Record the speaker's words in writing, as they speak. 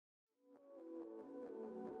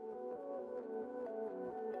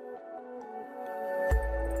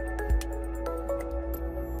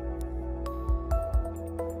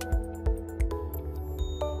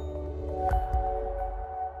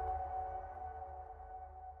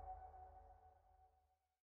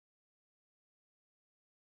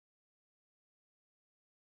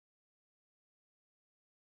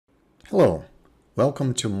Hello,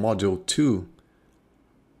 welcome to Module 2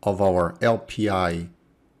 of our LPI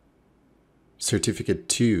Certificate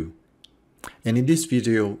 2. And in this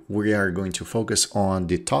video, we are going to focus on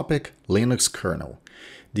the topic Linux kernel.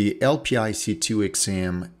 The LPI C2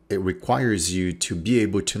 exam, it requires you to be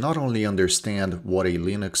able to not only understand what a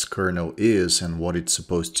Linux kernel is and what it's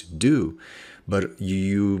supposed to do, but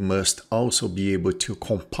you must also be able to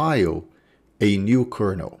compile a new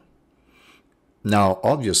kernel. Now,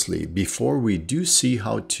 obviously, before we do see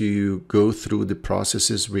how to go through the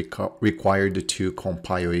processes required to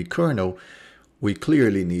compile a kernel, we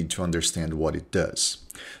clearly need to understand what it does.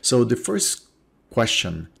 So the first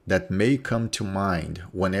question that may come to mind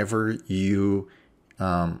whenever you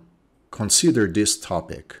consider this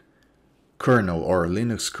topic, kernel or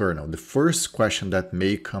Linux kernel, the first question that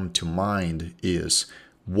may come to mind is,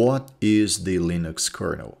 what is the Linux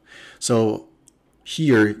kernel? So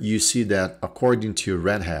here you see that according to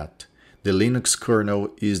Red Hat, the Linux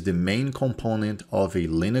kernel is the main component of a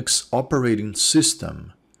Linux operating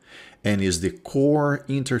system and is the core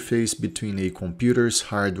interface between a computer's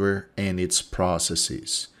hardware and its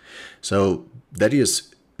processes. So that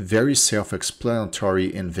is very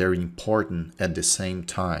self-explanatory and very important at the same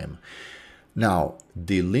time. Now,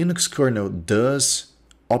 the Linux kernel does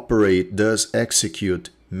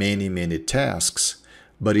execute many tasks,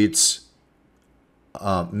 but its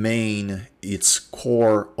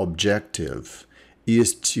core objective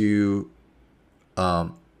is to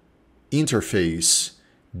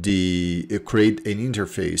create an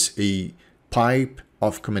interface, a pipe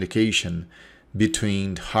of communication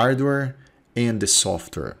between hardware and the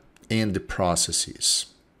software and the processes.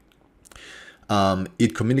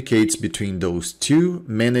 It communicates between those two,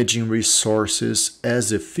 managing resources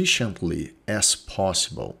as efficiently as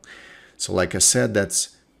possible. So like I said,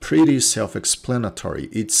 that's pretty self-explanatory.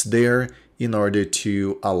 It's there in order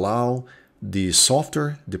to allow the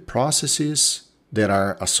software, the processes that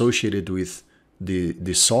are associated with the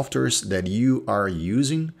softwares that you are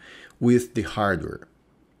using with the hardware.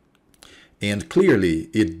 And clearly,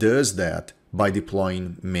 it does that by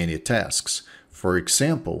deploying many tasks. For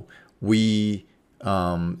example, the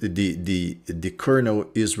kernel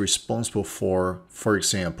is responsible for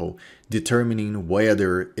example, determining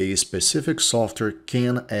whether a specific software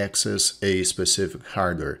can access a specific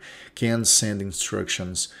hardware, can send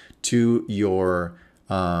instructions to your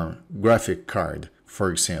graphic card, for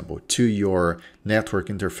example, to your network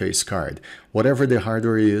interface card. Whatever the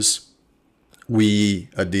hardware is,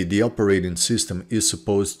 the operating system is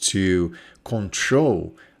supposed to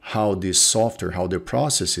control how this software, how the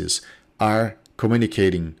processes are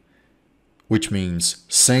communicating, which means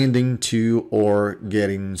sending to or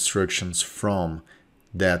getting instructions from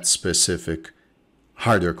that specific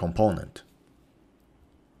hardware component.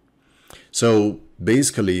 So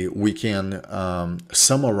basically, we can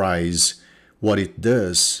summarize what it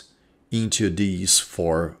does into these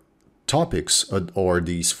four topics or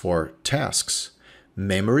these four tasks.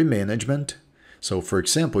 Memory management. So for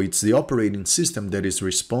example, it's the operating system that is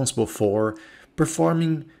responsible for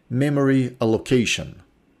performing memory allocation.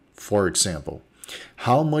 For example,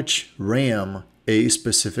 how much RAM a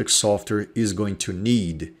specific software is going to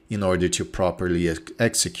need in order to properly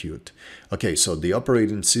execute. Okay, so the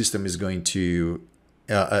operating system is going to,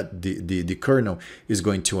 the kernel is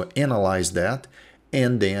going to analyze that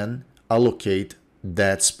and then allocate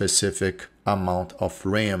that specific amount of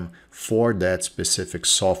RAM for that specific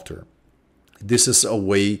software. This is a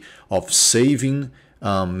way of saving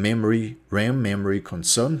RAM memory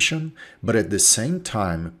consumption, but at the same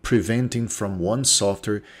time preventing from one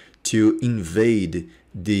software to invade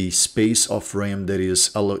the space of RAM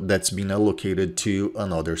that's been allocated to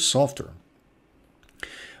another software.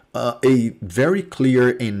 A very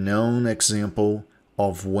clear and known example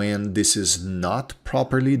of when this is not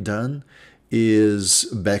properly done is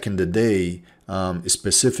back in the day,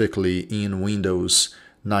 specifically in Windows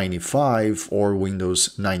 95 or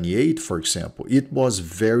Windows 98, for example. It was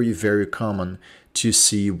very common to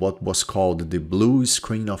see what was called the blue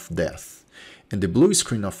screen of death. And the blue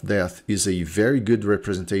screen of death is a very good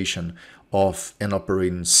representation of an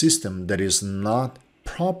operating system that is not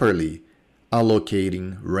properly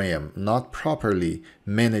allocating RAM, not properly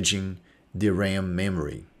managing the RAM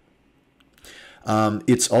memory.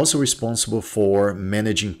 It's also responsible for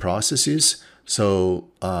managing processes. So,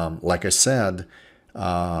 like I said,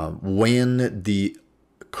 when the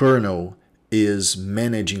kernel is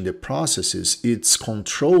managing the processes, it's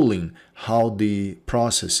controlling how the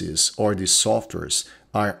processes or the softwares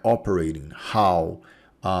are operating,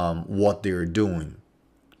 what they're doing.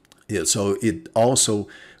 Yeah, so it also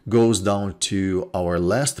goes down to our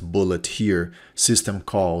last bullet here, system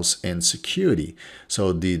calls and security.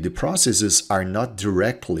 So the processes are not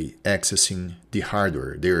directly accessing the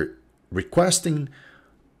hardware. They're requesting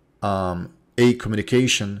a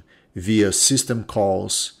communication via system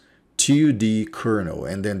calls to the kernel,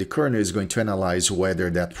 and then the kernel is going to analyze whether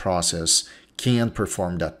that process can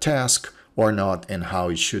perform that task or not and how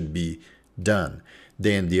it should be done.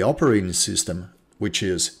 Then the operating system, which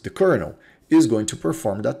is the kernel, is going to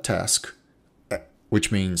perform that task,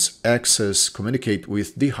 which means access, communicate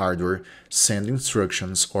with the hardware, send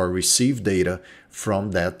instructions or receive data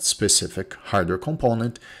from that specific hardware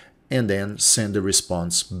component, and then send the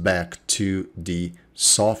response back to the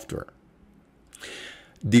software.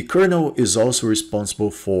 The kernel is also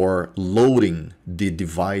responsible for loading the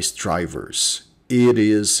device drivers. It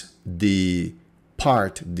is the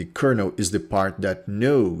kernel is the part that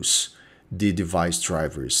knows the device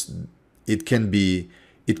drivers. It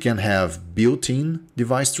can have built-in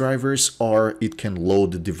device drivers, or it can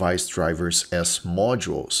load the device drivers as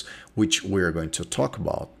modules, which we're going to talk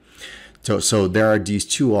about. So there are these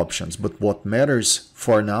two options, but what matters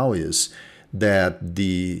for now is that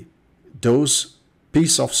those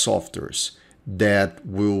piece of softwares that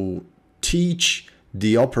will teach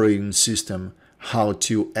the operating system how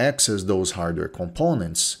to access those hardware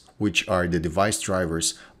components, which are the device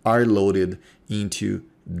drivers, are loaded into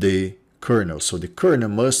the kernel. So the kernel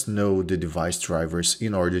must know the device drivers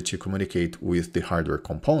in order to communicate with the hardware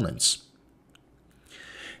components.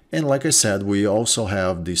 And like I said, we also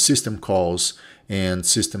have the system calls and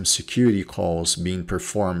system security calls being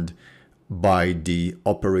performed by the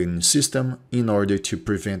operating system in order to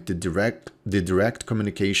prevent the direct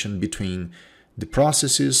communication between the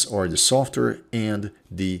processes or the software and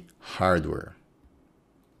the hardware.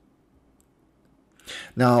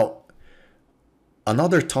 Now,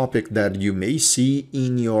 another topic that you may see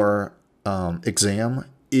in your exam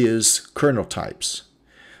is kernel types.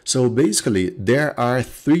 So basically, there are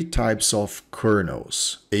three types of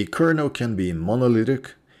kernels. A kernel can be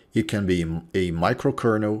monolithic, it can be a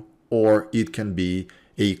microkernel, or it can be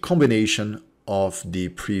a combination of the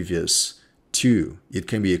previous two. It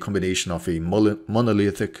can be a combination of a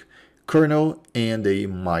monolithic kernel and a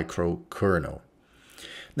microkernel.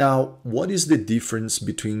 Now, what is the difference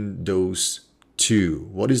between those two?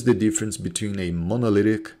 What is the difference between a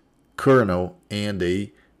monolithic kernel and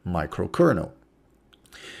a microkernel?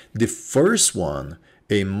 The first one,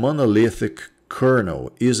 a monolithic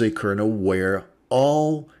kernel, is a kernel where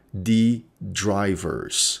all the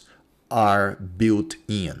drivers are built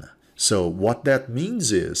in. So what that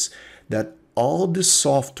means is that all the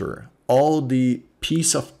software, all the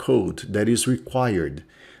piece of code that is required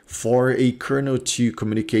for a kernel to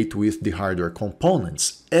communicate with the hardware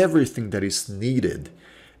components, everything that is needed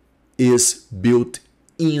is built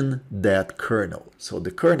in that kernel. So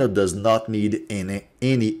the kernel does not need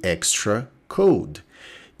any extra code.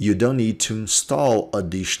 You don't need to install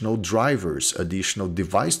additional drivers, additional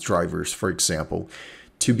device drivers, for example,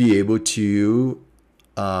 to be able to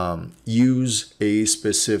use a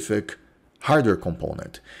specific hardware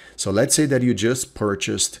component. So let's say that you just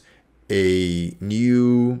purchased a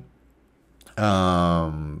new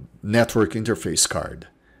network interface card.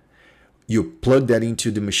 You plug that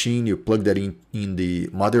into the machine, you plug that in the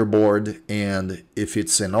motherboard, and if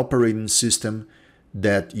it's an operating system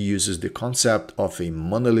that uses the concept of a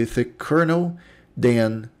monolithic kernel,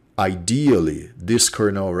 then ideally this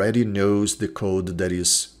kernel already knows the code that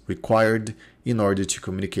is required in order to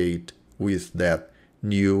communicate with that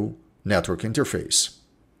new network interface.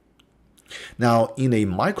 Now, in a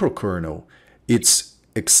microkernel, it's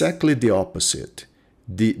exactly the opposite.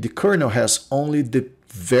 The kernel has only the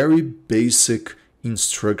very basic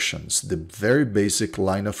instructions, the very basic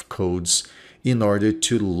line of codes in order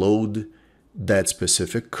to load that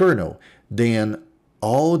specific kernel. Then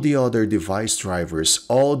all the other device drivers,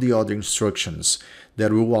 all the other instructions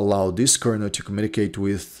that will allow this kernel to communicate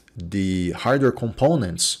with the hardware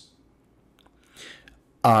components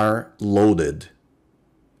are loaded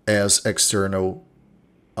as external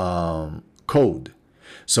code.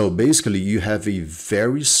 So basically you have a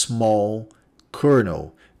very small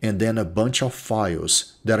kernel and then a bunch of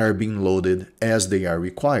files that are being loaded as they are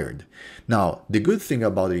required. Now, the good thing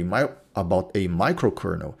about a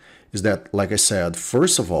microkernel is that, like I said,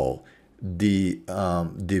 first of all, the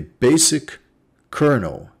basic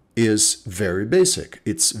kernel is very basic.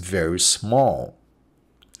 It's very small.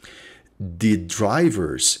 The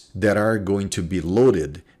drivers that are going to be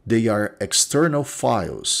loaded, they are external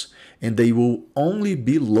files, and they will only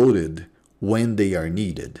be loaded when they are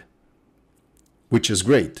needed, which is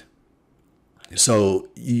great. So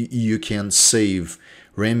you can save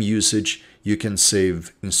RAM usage, you can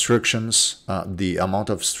save instructions, the amount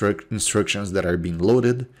of instructions that are being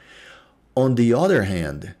loaded. On the other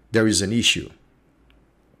hand, there is an issue.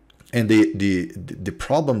 And the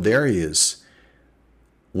problem there is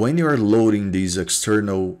when you are loading these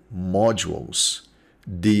external modules,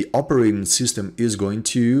 the operating system is going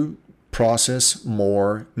to process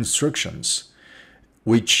more instructions,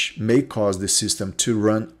 which may cause the system to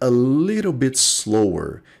run a little bit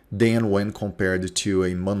slower than when compared to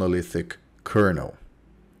a monolithic kernel.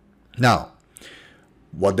 Now,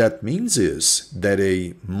 what that means is that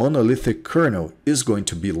a monolithic kernel is going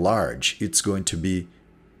to be large. It's going to be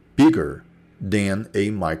bigger than a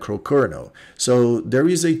microkernel. So there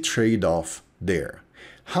is a trade-off there.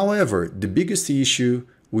 However, the biggest issue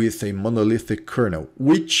with a monolithic kernel,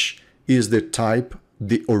 which is the type,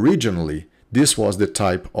 originally, this was the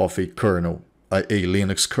type of a kernel, a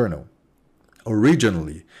Linux kernel.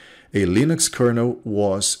 Originally, a Linux kernel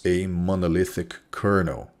was a monolithic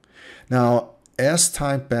kernel. Now, as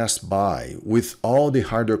time passed by, with all the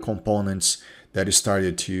hardware components that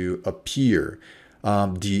started to appear,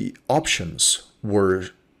 the options were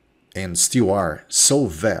and still are so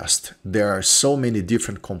vast. There are so many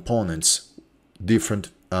different components,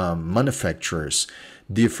 different manufacturers,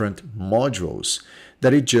 different modules,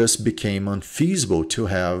 that it just became unfeasible to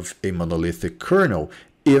have a monolithic kernel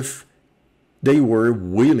if they were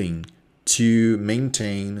willing to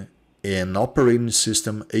maintain an operating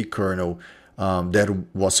system, a kernel that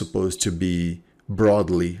was supposed to be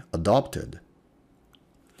broadly adopted.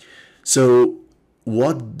 So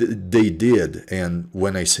what they did, and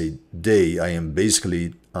when I say they, I am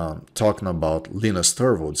basically talking about Linus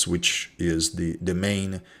Torvalds, which is the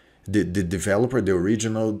developer, the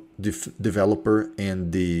original developer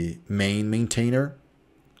and the main maintainer.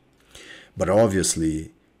 But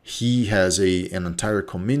obviously, he has an entire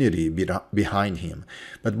community behind him.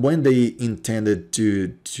 But when they intended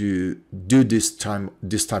to do this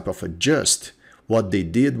type of adjust, what they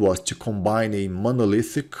did was to combine a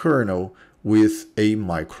monolithic kernel with a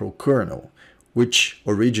microkernel, which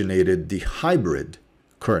originated the hybrid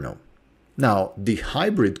kernel. Now, the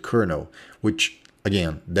hybrid kernel, which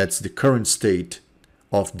again, that's the current state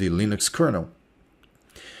of the Linux kernel,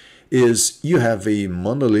 is you have a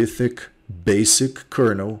monolithic basic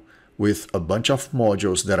kernel with a bunch of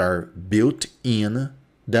modules that are built in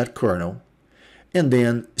that kernel. And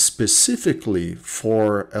then specifically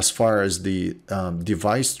for as far as the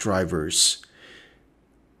device drivers,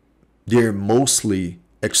 they're mostly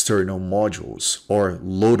external modules or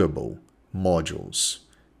loadable modules,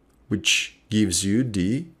 which gives you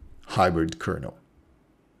the hybrid kernel.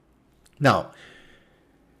 Now,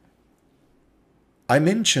 I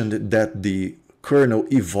mentioned that the kernel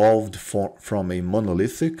evolved from a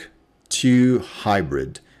monolithic to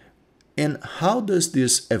hybrid. And how does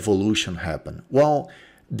this evolution happen? Well,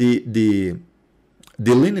 the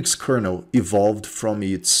Linux kernel evolved from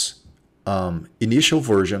its initial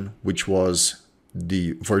version, which was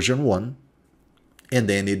the version 1, and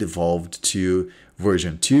then it evolved to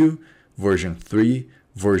version 2, version 3,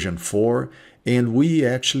 version 4, and we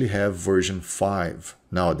actually have version 5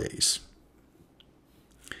 nowadays.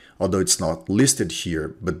 Although it's not listed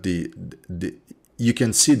here, but you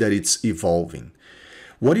can see that it's evolving.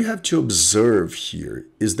 What you have to observe here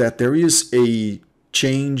is that there is a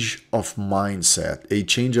change of mindset, a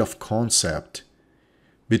change of concept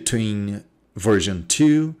between version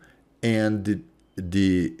 2 and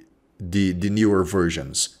the newer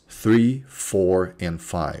versions, 3, 4, and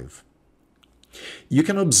 5. You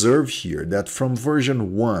can observe here that from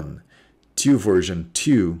version 1 to version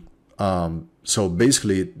 2, so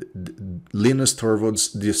basically Linus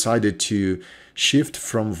Torvalds decided to shift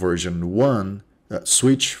from version 1,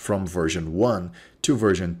 switch from version 1 to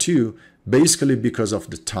version 2, basically because of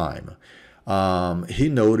the time. He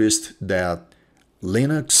noticed that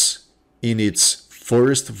Linux in its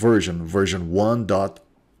first version, version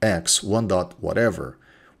 1.x, 1. whatever,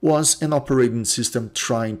 was an operating system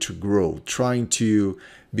trying to grow, trying to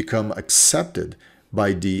become accepted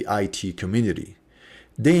by the IT community.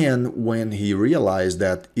 Then when he realized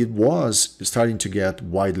that it was starting to get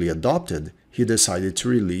widely adopted, he decided to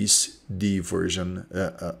release the version,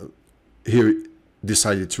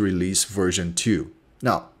 version 2.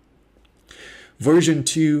 Now, version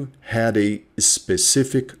 2 had a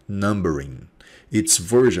specific numbering. Its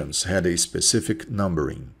versions had a specific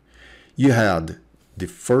numbering. You had the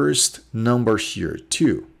first number here,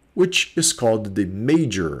 2, which is called the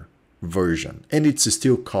major version, and it's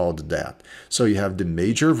still called that. So you have the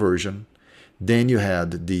major version, then you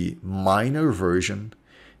had the minor version,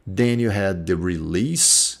 then you had the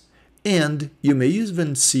release, and you may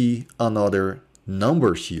even see another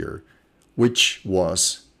number here, which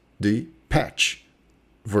was the patch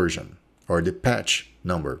version or the patch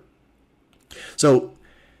number. So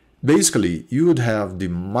basically, you would have the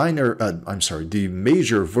major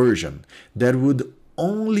version that would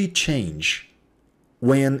only change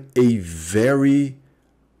when a very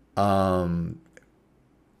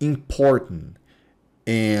important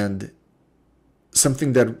and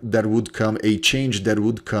something that would come, a change that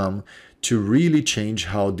would come to really change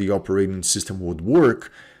how the operating system would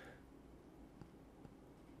work,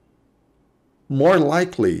 more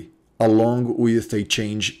likely along with a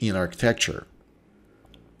change in architecture.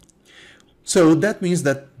 So that means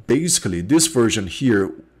that basically this version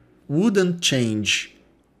here wouldn't change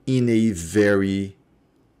in a very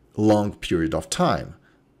long period of time.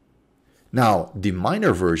 Now, the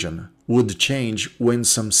minor version would change when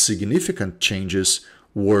some significant changes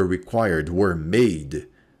were required, were made,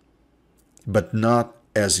 but not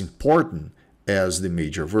as important as the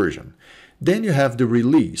major version. Then you have the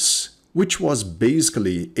release, which was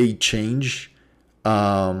basically a change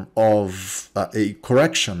of a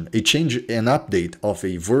correction, a change, an update of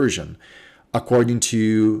a version according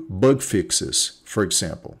to bug fixes, for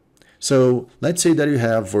example. So let's say that you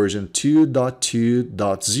have version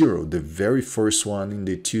 2.2.0, the very first one in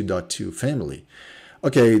the 2.2 family.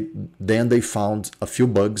 Okay, then they found a few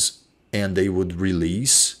bugs and they would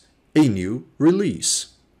release a new release.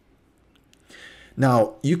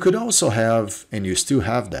 Now, you could also have, and you still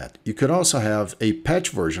have that, you could also have a patch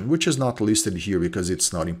version, which is not listed here because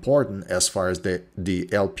it's not important as far as the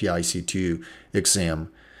LPIC2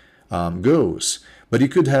 exam goes. But you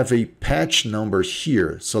could have a patch number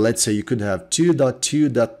here. So let's say you could have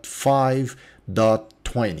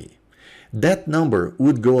 2.2.5.20. That number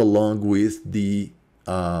would go along with the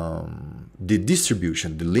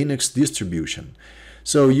distribution, the Linux distribution.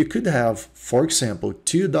 So you could have, for example,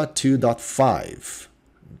 2.2.5,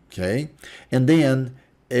 okay? And then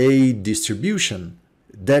a distribution,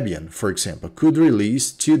 Debian, for example, could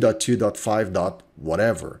release 2.2.5.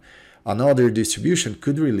 whatever. Another distribution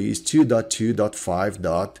could release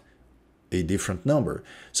 2.2.5. a different number.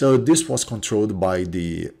 So this was controlled by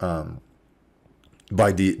the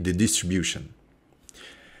distribution.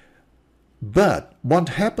 But what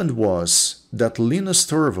happened was that Linus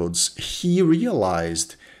Torvalds, he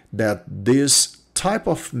realized that this type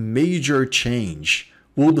of major change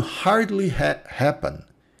would hardly happen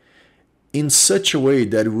in such a way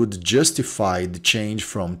that it would justify the change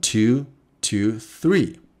from 2 to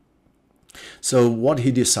 3. So what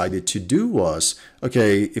he decided to do was,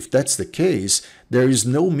 okay, if that's the case, there is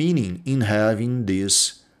no meaning in having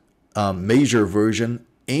this major version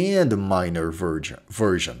and minor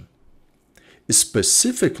version.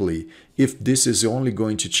 Specifically, if this is only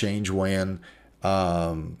going to change when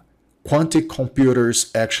quantic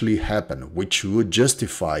computers actually happen, which would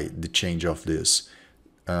justify the change of this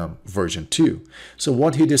version 2. So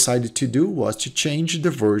what he decided to do was to change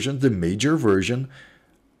the version, the major version,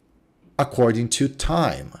 according to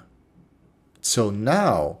time. So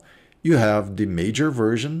now you have the major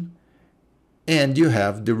version and you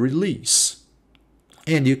have the release.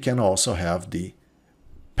 And you can also have the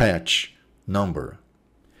patch number.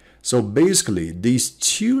 So basically, these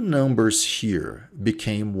two numbers here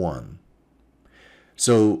became one.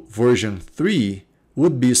 So version 3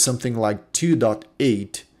 would be something like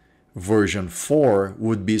 2.8. Version 4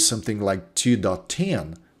 would be something like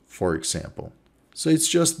 2.10, for example. So it's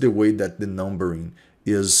just the way that the numbering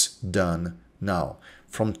is done now.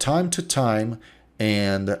 From time to time,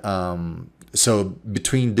 and so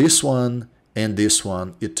between this one and this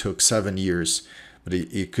one, it took 7 years. But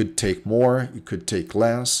it could take more, it could take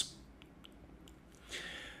less.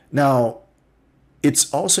 Now,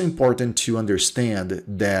 it's also important to understand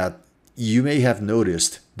that you may have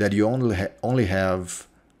noticed that you only have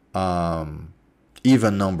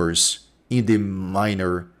even numbers in the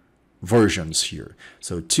minor versions here.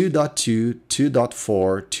 So 2.2,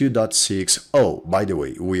 2.4, 2.6. Oh, by the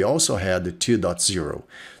way, we also had the 2.0.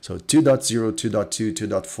 So 2.0, 2.2,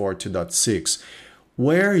 2.4, 2.6.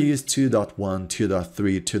 Where is 2.1,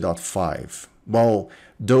 2.3, 2.5? Well,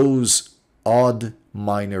 those odd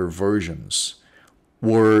minor versions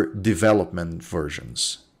were development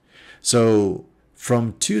versions. So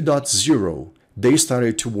from 2.0, they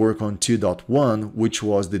started to work on 2.1, which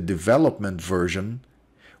was the development version.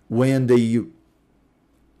 When they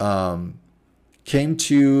came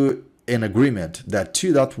to an agreement that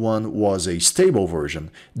 2.1 was a stable version,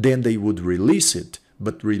 then they would release it,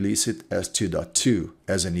 but release it as 2.2,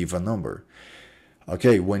 as an even number.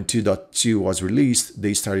 Okay, when 2.2 was released,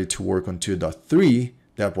 they started to work on 2.3.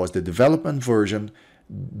 That was the development version.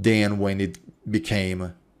 Then when it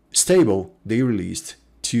became stable, they released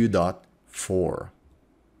 2.4.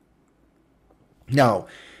 Now,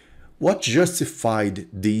 what justified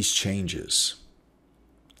these changes?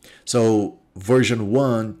 So version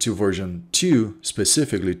 1 to version 2,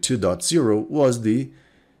 specifically 2.0, was the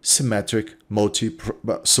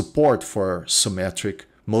support for symmetric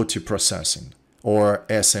multiprocessing, or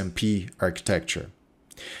SMP architecture.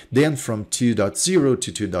 Then from 2.0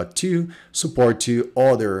 to 2.2, support to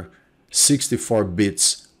other 64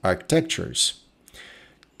 bits architectures.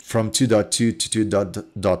 From 2.2 to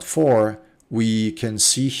 2.4, we can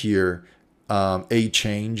see here a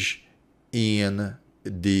change in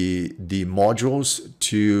the modules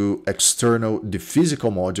to external, the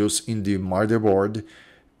physical modules in the motherboard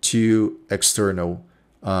to external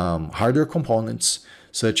hardware components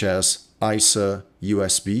such as ISA,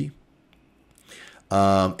 USB,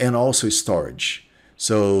 and also storage.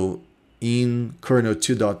 So in kernel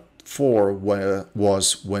 2.4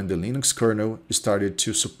 was when the Linux kernel started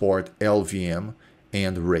to support LVM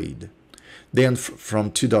and RAID. Then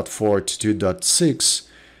from 2.4 to 2.6,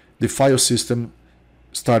 the file system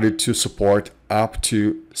started to support up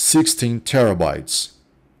to 16 terabytes,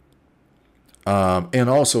 and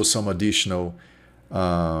also some additional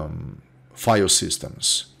file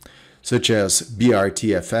systems, such as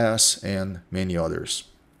BRTFS and many others.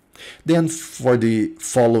 Then for the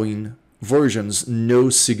following versions, no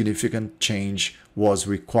significant change was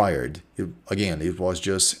required. Again, it was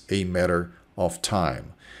just a matter of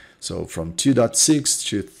time. So from 2.6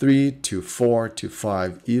 to 3 to 4 to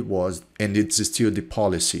 5, it was, and it's still the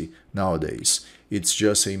policy nowadays. It's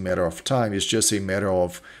just a matter of time. It's just a matter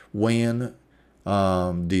of when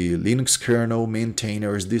the Linux kernel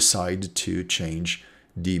maintainers decide to change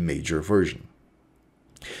the major version.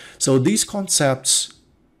 So these concepts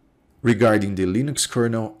regarding the Linux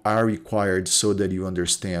kernel are required so that you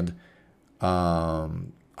understand how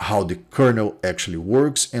the kernel actually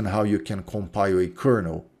works and how you can compile a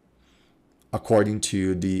kernel according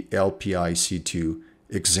to the LPI-C2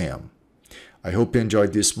 exam. I hope you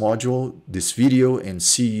enjoyed this module, this video, and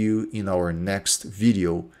see you in our next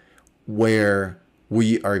video where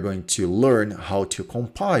we are going to learn how to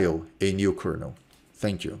compile a new kernel.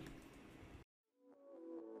 Thank you.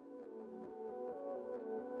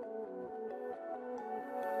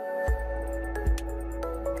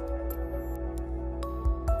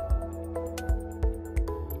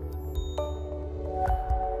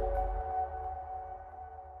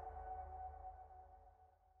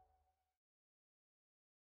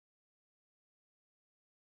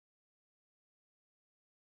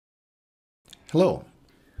 Hello,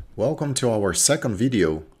 welcome to our second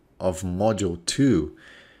video of Module 2,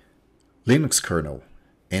 Linux kernel.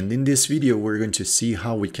 And in this video, we're going to see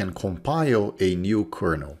how we can compile a new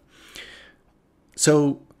kernel.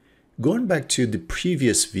 So, going back to the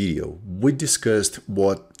previous video, we discussed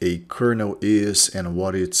what a kernel is and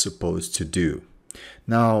what it's supposed to do.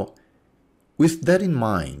 Now, with that in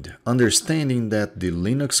mind, understanding that the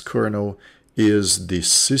Linux kernel is the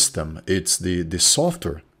system, it's the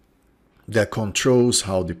software that controls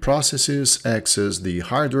how the processes access the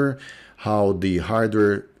hardware, how the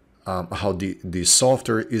hardware, how the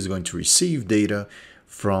software is going to receive data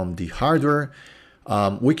from the hardware.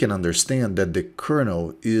 We can understand that the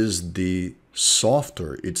kernel is the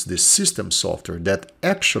software, it's the system software that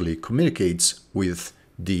actually communicates with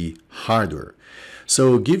the hardware.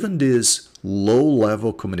 So given this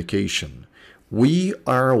low-level communication, we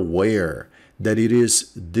are aware that it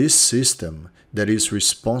is this system that is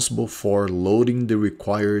responsible for loading the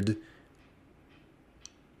required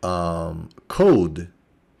code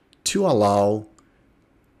to allow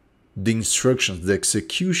the instructions, the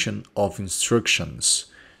execution of instructions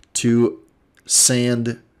to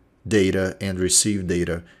send data and receive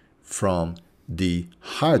data from the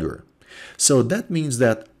hardware. So that means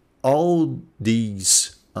that all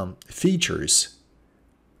these features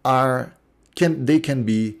can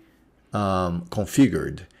be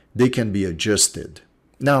configured. They can be adjusted.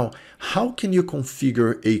 Now, how can you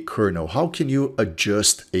configure a kernel? How can you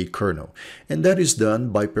adjust a kernel? And that is done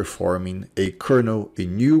by performing a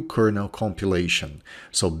new kernel compilation.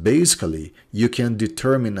 So basically, you can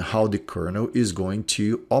determine how the kernel is going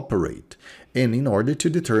to operate. And in order to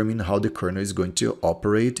determine how the kernel is going to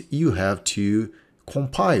operate, you have to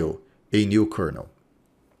compile a new kernel.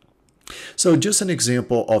 So just an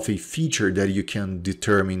example of a feature that you can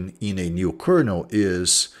determine in a new kernel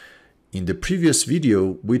is, in the previous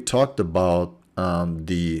video, we talked about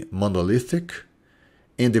the monolithic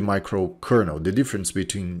and the microkernel, the difference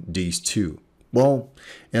between these two. Well,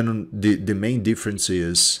 and the main difference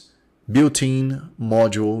is built-in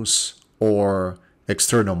modules or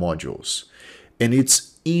external modules. And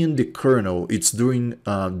it's in the kernel, it's during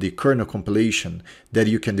the kernel compilation that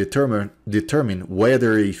you can determine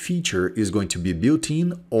whether a feature is going to be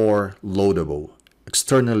built-in or loadable,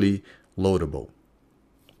 externally loadable.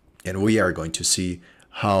 And we are going to see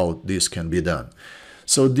how this can be done.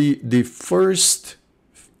 So the first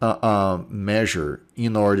measure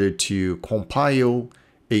in order to compile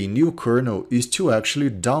a new kernel is to actually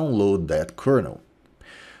download that kernel.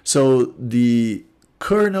 So the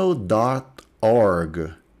kernel.org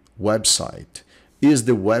website is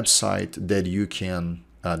the website that you can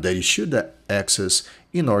that you should access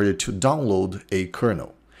in order to download a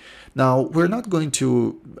kernel. Now, we're not going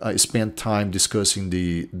to spend time discussing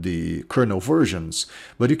the kernel versions,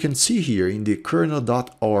 but you can see here in the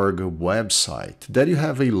kernel.org website that you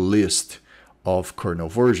have a list of kernel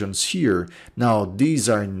versions here. Now, these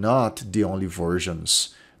are not the only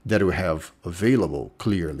versions that we have available,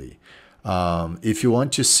 clearly. If you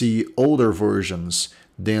want to see older versions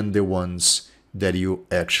than the ones that you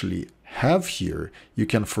actually have here, you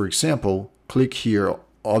can, for example, click here.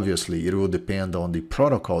 Obviously, it will depend on the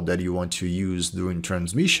protocol that you want to use during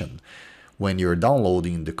transmission when you're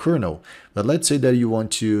downloading the kernel. But let's say that you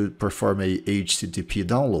want to perform a HTTP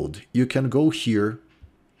download. You can go here,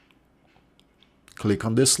 click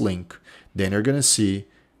on this link, then you're going to see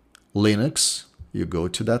Linux. You go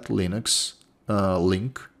to that Linux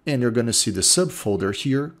link, and you're going to see the subfolder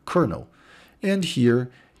here, kernel. And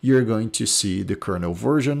here, you're going to see the kernel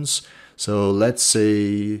versions. So let's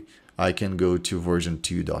say I can go to version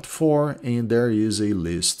 2.4, and there is a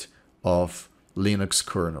list of Linux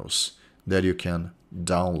kernels that you can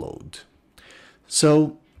download.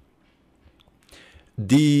 So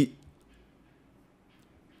the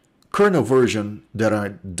kernel version that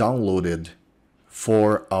I downloaded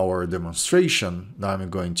for our demonstration, now I'm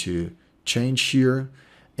going to change here,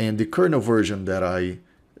 and the kernel version that I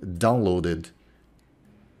downloaded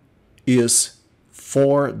is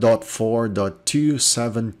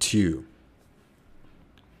 4.4.272.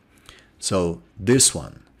 So this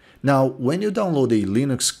one. Now, when you download a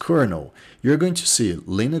Linux kernel, you're going to see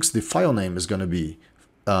Linux, the file name is going to be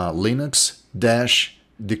Linux dash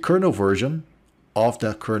the kernel version of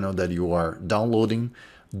that kernel that you are downloading,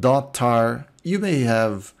 .tar. You may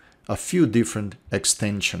have a few different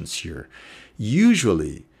extensions here.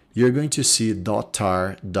 Usually, you're going to see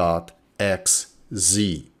 .tar.xz.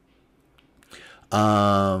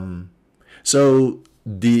 So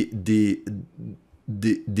the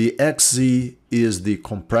XZ is the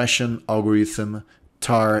compression algorithm.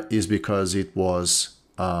 tar is because it was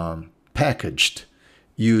packaged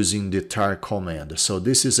using the tar command. So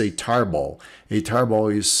this is a tarball. A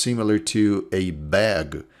tarball is similar to a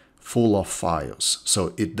bag full of files.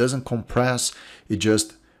 So it doesn't compress, it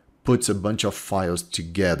just puts a bunch of files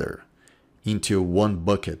together into one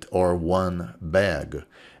bucket or one bag.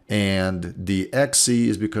 And the XZ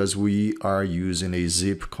is because we are using a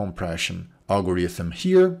zip compression algorithm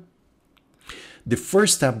here. The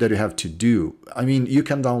first step that you have to do, I mean, you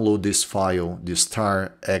can download this file, this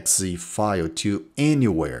tar XZ file, to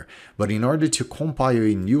anywhere. But in order to compile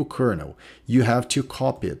a new kernel, you have to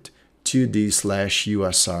copy it to the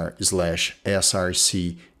 /usr/src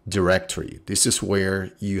directory. This is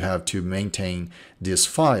where you have to maintain this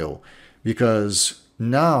file, because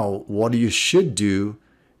now what you should do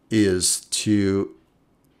is to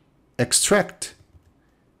extract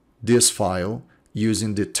this file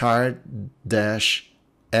using the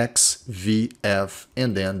tar-xvf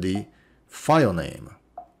and then the file name,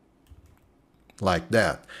 like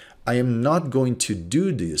that. I am not going to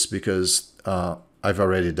do this because I've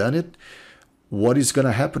already done it. What is going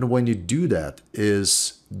to happen when you do that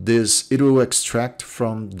is it will extract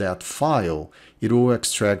from that file, it will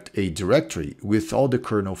extract a directory with all the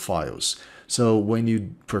kernel files. So when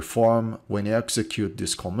you execute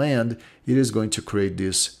this command, it is going to create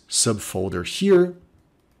this subfolder here,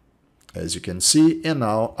 as you can see, and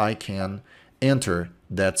now I can enter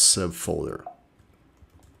that subfolder.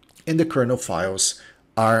 And the kernel files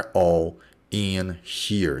are all in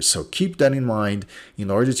here. So keep that in mind.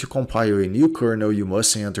 In order to compile a new kernel, you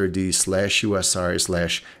must enter the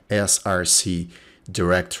 /usr/src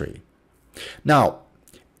directory. Now,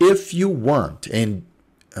 if you want, and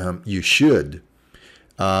you should,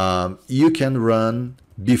 you can run,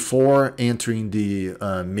 before entering the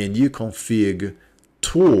menu config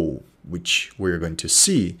tool, which we're going to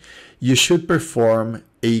see, you should perform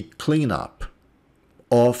a cleanup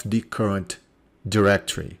of the current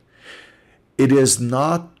directory. It is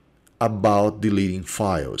not about deleting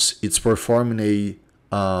files. It's performing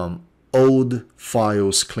a old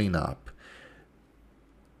files cleanup.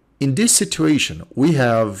 In this situation, we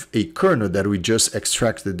have a kernel that we just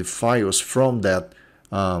extracted the files from that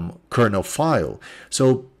kernel file.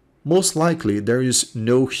 So most likely there is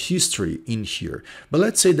no history in here. But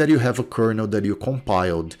let's say that you have a kernel that you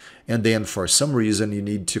compiled, and then for some reason you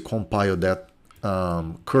need to compile that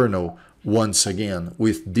kernel once again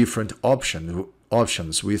with different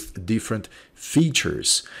options with different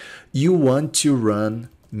features. You want to run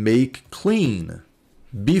make clean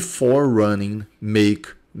before running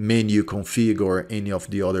make menu config or any of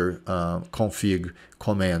the other config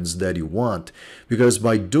commands that you want, because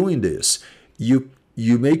by doing this you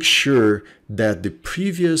make sure that the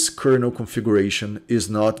previous kernel configuration is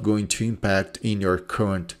not going to impact in your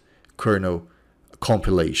current kernel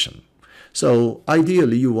compilation. So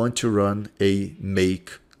ideally you want to run a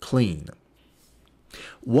make clean.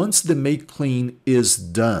 Once the make clean is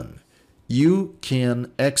done, you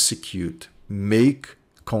can execute make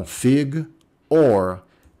config or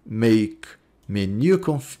make menu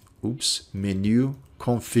config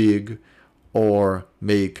or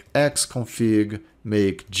make xconfig,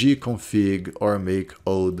 make gconfig, or make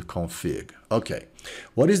old config. Okay,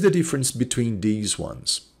 what is the difference between these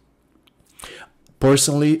ones?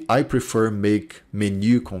 Personally, I prefer make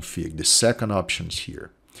menu config, the second option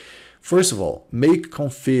here. First of all, make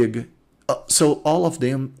config, so all of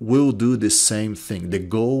them will do the same thing. The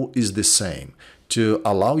goal is the same, to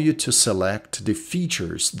allow you to select the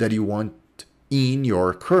features that you want in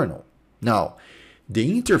your kernel. Now,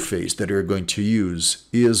 the interface that you're going to use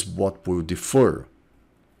is what will differ.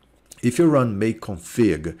 If you run make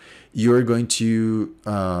config, you're going to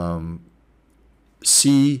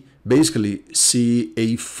basically see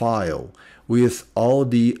a file with all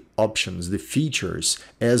the options, the features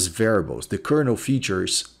as variables, the kernel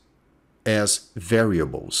features as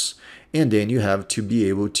variables. And then you have to be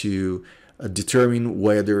able to determine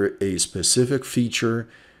whether a specific feature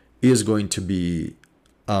is going to be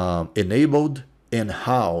enabled and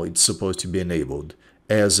how it's supposed to be enabled,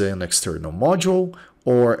 as an external module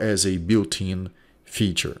or as a built-in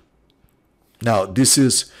feature. Now, this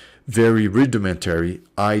is very rudimentary.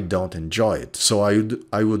 I don't enjoy it. So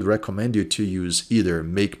I would recommend you to use either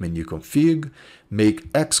make menu config,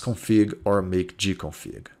 make xconfig, or make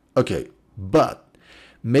gconfig. Okay, but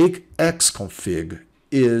make xconfig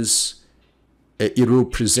it will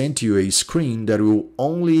present you a screen that will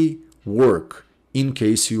only work in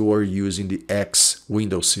case you are using the X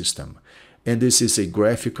Windows system. And this is a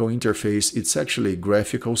graphical interface. It's actually a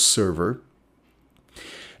graphical server.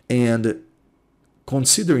 And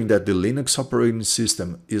considering that the Linux operating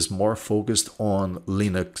system is more focused on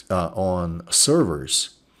Linux, on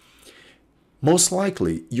servers, most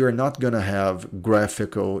likely you're not going to have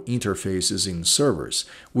graphical interfaces in servers,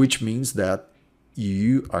 which means that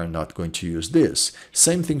you are not going to use this.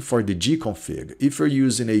 Same thing for the gconfig. If you're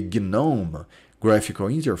using a GNOME graphical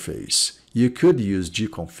interface, you could use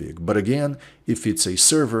gconfig. But again, if it's a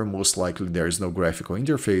server, most likely there is no graphical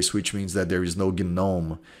interface, which means that there is no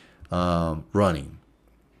GNOME running.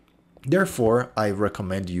 Therefore, I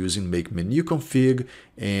recommend using make menu config,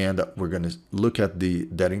 and we're going to look at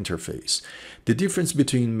that interface. The difference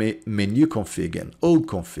between menu config and old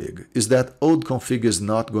config is that old config is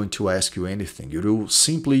not going to ask you anything. You will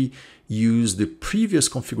simply use the previous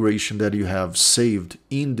configuration that you have saved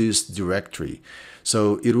in this directory.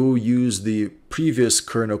 So it will use the previous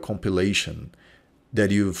kernel compilation that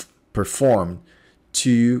you've performed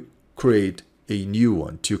to create a new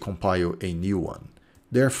one, to compile a new one.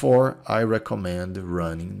 Therefore, I recommend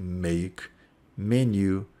running make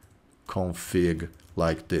menu config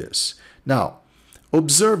like this. Now,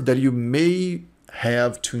 observe that you may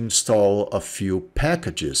have to install a few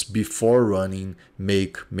packages before running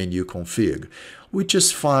make menu config, which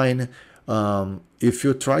is fine. If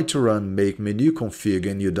you try to run make menu config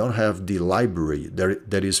and you don't have the library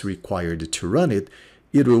that is required to run it,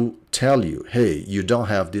 it will tell you, hey, you don't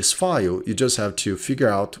have this file. You just have to figure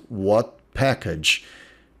out what package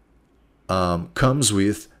comes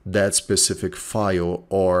with that specific file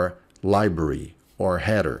or library or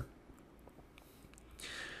header.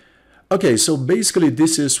 Okay, so basically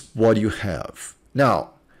this is what you have.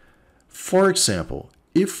 Now, for example,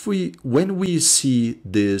 when we see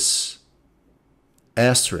this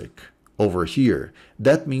asterisk over here,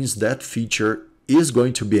 that means that feature is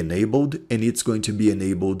going to be enabled, and it's going to be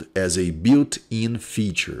enabled as a built-in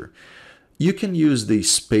feature. You can use the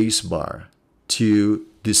spacebar to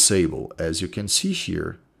disable. As you can see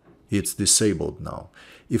here, it's disabled now.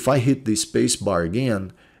 If I hit the spacebar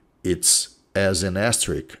again, it's as an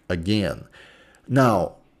asterisk again.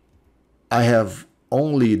 Now, I have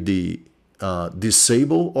only the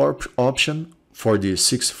disable option for the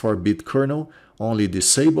 64-bit kernel. only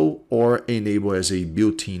disable or enable as a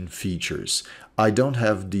built-in features. I don't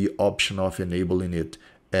have the option of enabling it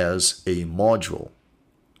as a module.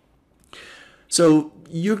 So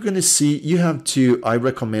you're going to see, you have to, I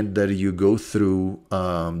recommend that you go through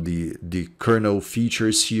the kernel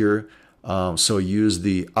features here. So use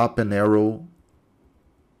the up and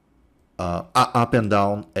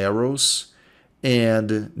down arrows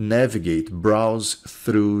and navigate, browse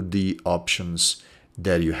through the options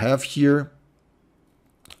that you have here.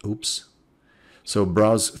 Oops. So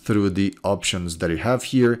browse through the options that you have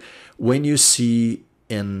here. When you see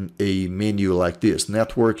in a menu like this,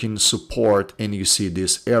 networking support, and you see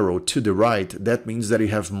this arrow to the right, that means that you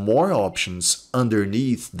have more options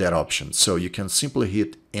underneath that option. So you can simply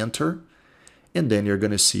hit enter, and then you're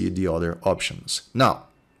going to see the other options. Now,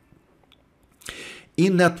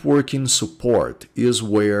 in networking support is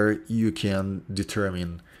where you can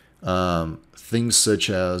determine things such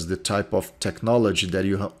as the type of technology that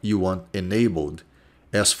you want enabled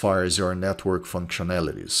as far as your network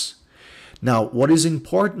functionalities. Now, what is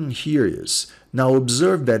important here is, now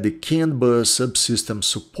observe that the CAN bus subsystem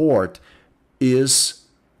support is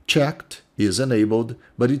checked, is enabled,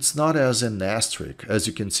 but it's not as an asterisk, as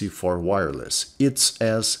you can see for wireless. It's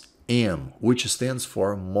as M, which stands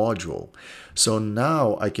for module. So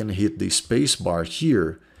now I can hit the space bar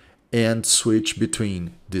here and switch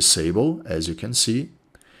between disable, as you can see.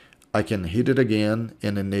 I can hit it again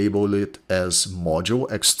and enable it as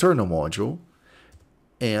module, external module,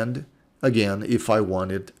 and again, if I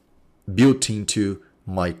want it built into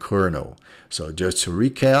my kernel. So just to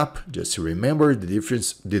recap, just to remember the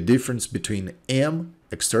difference between M,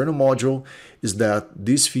 external module, is that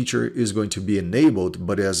this feature is going to be enabled,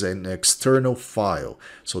 but as an external file.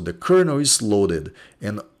 So the kernel is loaded,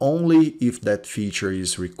 and only if that feature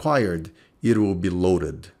is required, it will be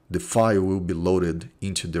loaded. The file will be loaded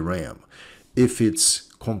into the RAM. If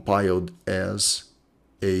it's compiled as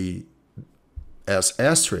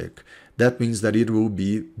asterisk, that means that it will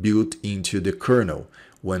be built into the kernel.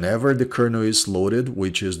 Whenever the kernel is loaded,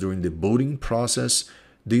 which is during the booting process,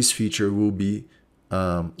 this feature will be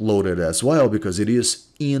loaded as well because it is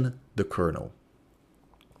in the kernel.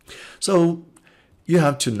 So you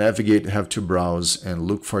have to navigate, have to browse and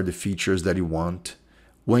look for the features that you want.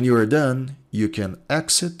 When you are done, you can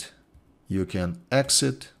exit. You can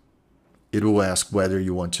exit. It will ask whether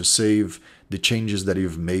you want to save the changes that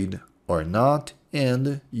you've made or not,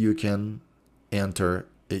 and you can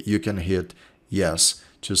hit yes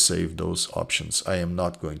to save those options. I am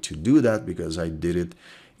not going to do that because I did it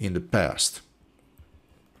in the past.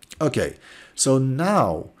 Okay, so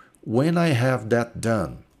now when I have that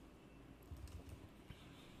done,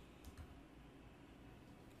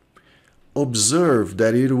 observe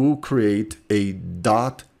that it will create a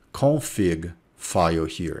 .config file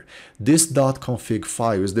here. This .config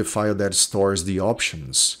file is the file that stores the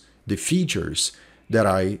options, the features that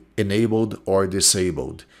I enabled or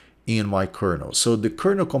disabled in my kernel. So the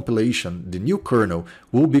kernel compilation, the new kernel,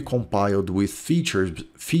 will be compiled with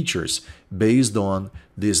features based on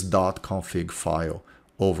this .config file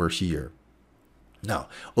over here. Now,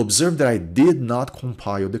 observe that I did not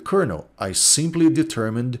compile the kernel. I simply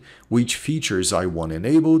determined which features I want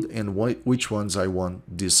enabled and which ones I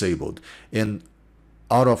want disabled. And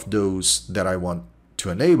out of those that I want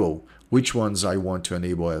to enable, which ones I want to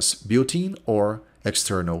enable as built-in or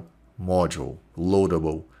external module,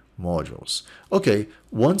 loadable modules. Okay,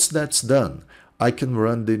 once that's done, I can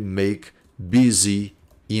run the make busy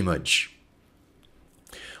image.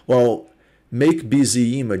 Well, make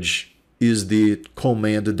busy image is the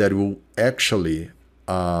command that will actually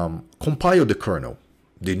compile the kernel,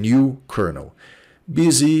 the new kernel.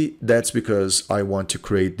 Busy, that's because I want to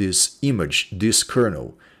create this image, this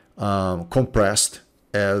kernel, compressed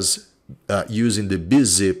as using the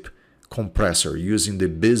bzip compressor, using the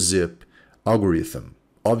bzip algorithm.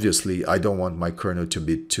 Obviously, I don't want my kernel to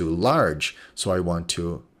be too large, so I want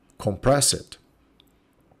to compress it.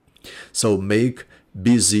 So make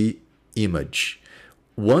busy image.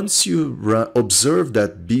 Once you observe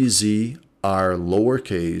that busy are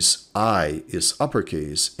lowercase, I is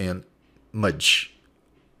uppercase, and mage,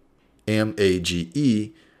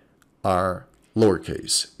 M-A-G-E, are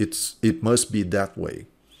lowercase. It must be that way.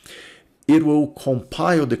 It will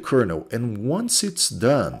compile the kernel, and once it's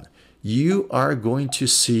done, you are going to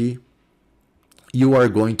see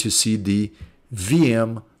the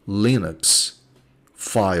VM Linux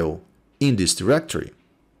file in this directory.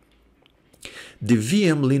 The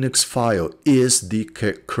VM Linux file is the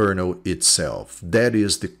kernel itself. That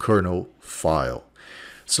is the kernel file.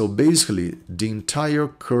 So basically, the entire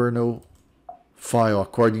kernel file,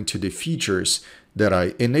 according to the features that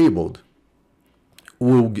I enabled,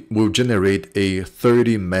 will generate a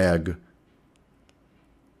 30 meg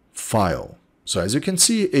file. So as you can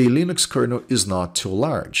see, a Linux kernel is not too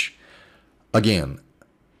large. Again,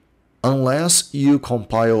 unless you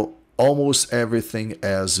compile almost everything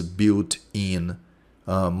as built-in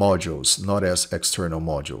modules, not as external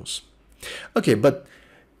modules. Okay, but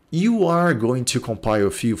you are going to compile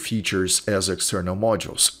a few features as external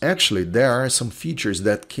modules. Actually, there are some features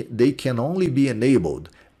that they can only be enabled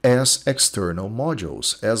as external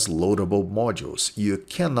modules, as loadable modules. You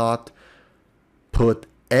cannot put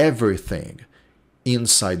everything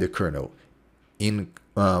inside the kernel. In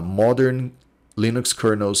modern Linux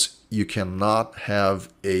kernels, you cannot have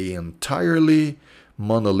an entirely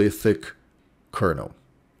monolithic kernel.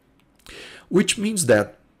 Which means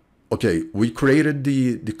that, okay, we created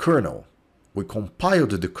the kernel, we compiled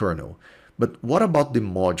the kernel, but what about the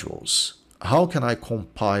modules? How can I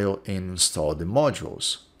compile and install the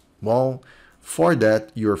modules? Well, for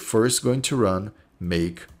that, you're first going to run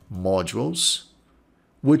make modules,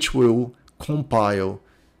 which will compile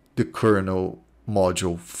the kernel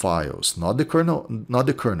module files, not the kernel,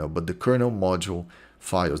 but the kernel module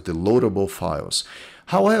files, the loadable files.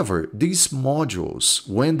 However, these modules,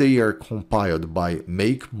 when they are compiled by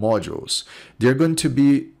make modules, they're going to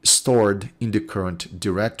be stored in the current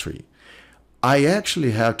directory. I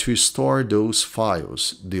actually have to store those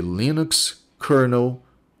files. The Linux kernel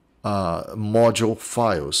module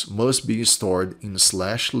files must be stored in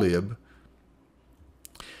 /lib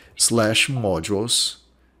 /modules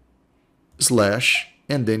 /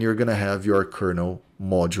 and then you're going to have your kernel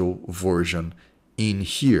module version in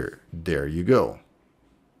here. There you go.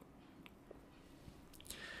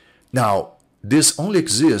 Now, this only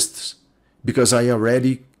exists because I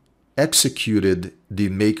already executed the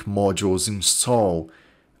make modules install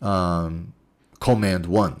command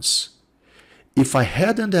once. If I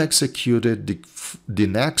hadn't executed the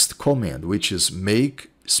next command, which is make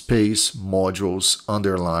space modules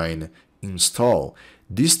 _ install,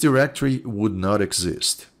 this directory would not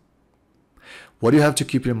exist. What you have to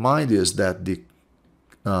keep in mind is that the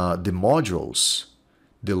modules,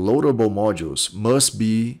 the loadable modules, must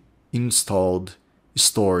be stored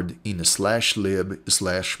in /lib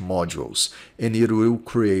 /modules, and it will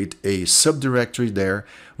create a subdirectory there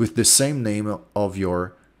with the same name of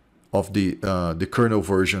the kernel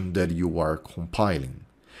version that you are compiling.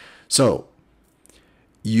 So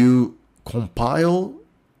you compile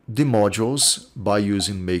the modules by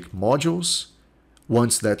using make modules.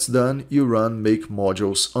 Once that's done, you run make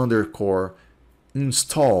modules _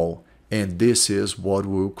 install, and this is what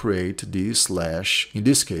will create the / in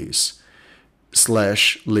this case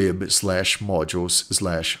 /lib /modules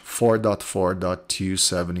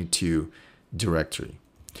 /4.4.272 directory.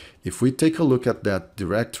 If we take a look at that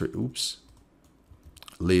directory,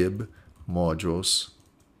 lib modules,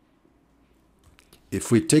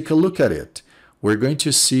 if we take a look at it, we're going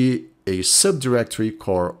to see a subdirectory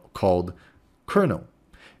called kernel.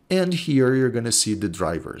 And here you're going to see the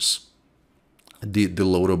drivers, the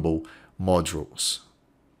loadable modules.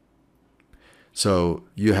 So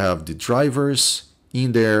you have the drivers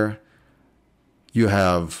in there, you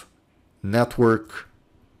have network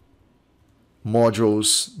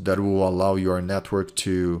modules that will allow your network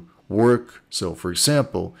to work. So for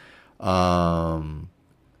example, to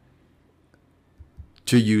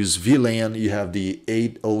use VLAN, you have the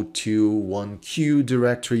 8021Q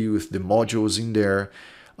directory with the modules in there.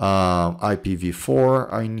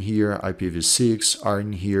 IPv4 are in here, IPv6 are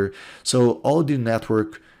in here. So all the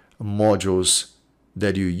network modules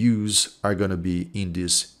that you use are going to be in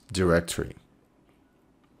this directory.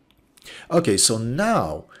 Okay, so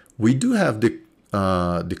now we do have the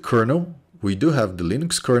kernel, we do have the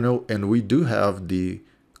Linux kernel, and we do have the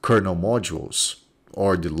kernel modules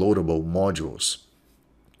or the loadable modules.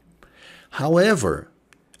 However,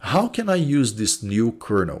 how can I use this new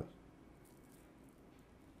kernel?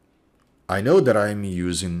 I know that I'm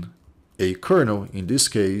using a kernel. In this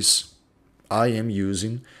case, I am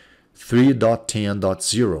using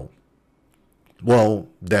 3.10.0. Well,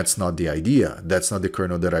 that's not the idea. That's not the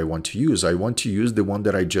kernel that I want to use. I want to use the one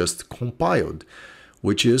that I just compiled,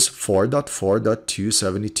 which is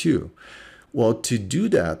 4.4.272. Well, to do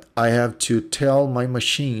that, I have to tell my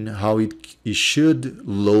machine how it should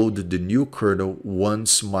load the new kernel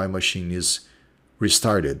once my machine is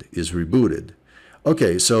restarted, is rebooted.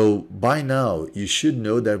 Okay, so by now, you should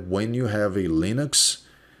know that when you have a Linux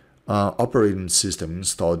operating system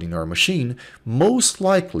installed in your machine, most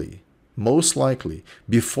likely,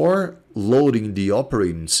 before loading the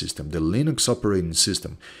operating system, the Linux operating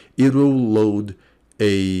system, it will load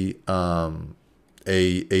a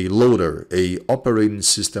loader, a operating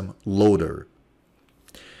system loader.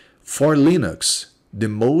 For Linux, the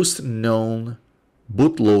most known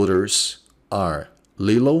bootloaders are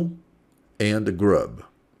Lilo and Grub.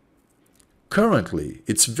 Currently,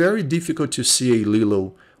 it's very difficult to see a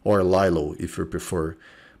Lilo or Lilo, if you prefer,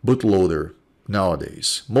 bootloader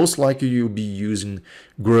nowadays. Most likely you'll be using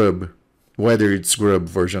Grub, whether it's Grub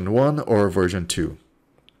version 1 or version 2.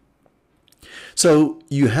 So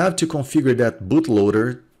you have to configure that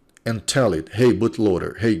bootloader and tell it, hey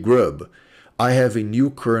bootloader, hey Grub, I have a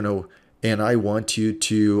new kernel and I want you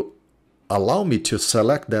to allow me to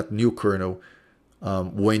select that new kernel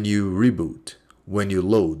when you reboot, when you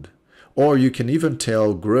load. Or you can even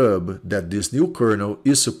tell Grub that this new kernel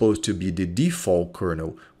is supposed to be the default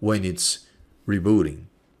kernel when it's rebooting.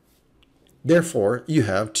 Therefore, you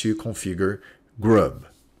have to configure Grub.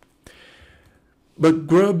 But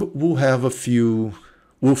Grub will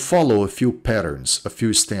follow a few patterns, a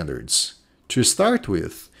few standards. To start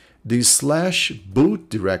with, the /boot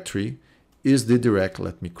directory is the direct,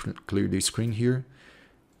 let me clear the screen here.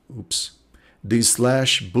 Oops. The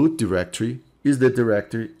 /boot directory is the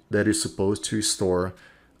directory that is supposed to store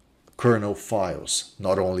kernel files.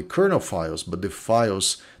 Not only kernel files, but the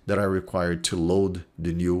files that are required to load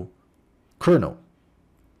the new kernel.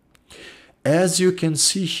 As you can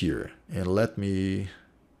see here, and let me,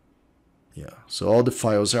 so all the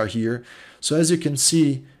files are here. So as you can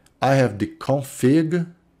see, I have the config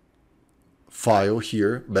file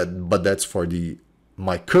here, but that's for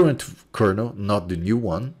my current kernel, not the new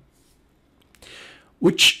one,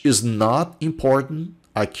 which is not important.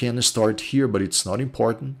 I can start here, but it's not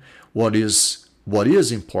important. What is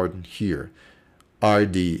important here are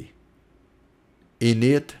the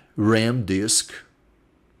init RAM disk.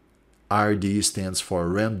 RD stands for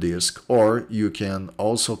RAM disk, or you can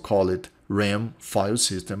also call it RAM file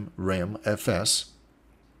system, RAM FS.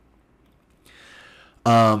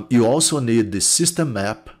 You also need the system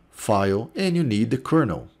map file, and you need the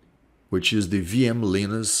kernel, which is the VM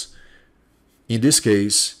Linux. In this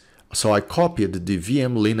case, so I copied the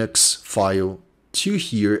VM Linux file to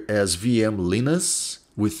here as VM Linux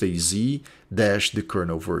with a Z dash the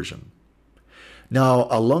kernel version. Now,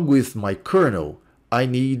 along with my kernel, I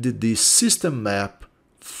need the system map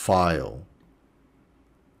file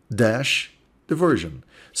dash the version.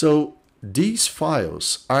 So these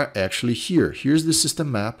files are actually here. Here's the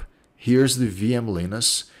system map, here's the VM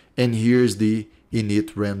Linux, and here's the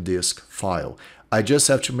init RAM disk file. I just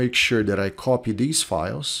have to make sure that I copy these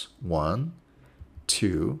files, 1,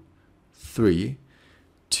 2, 3,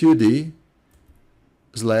 to the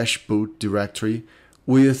 /boot directory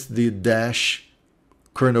with the dash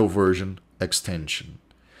kernel version extension.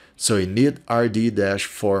 So init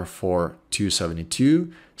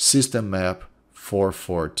rd-44272, system map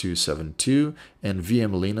 44272, and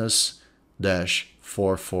VM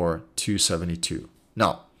Linux-44272.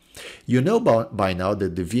 Now, you know by now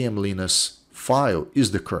that the VM Linux file is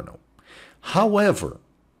the kernel. However,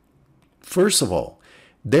 first of all,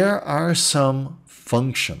 there are some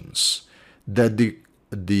functions that the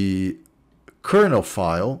kernel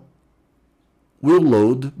file will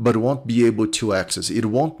load but won't be able to access. It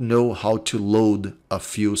won't know how to load a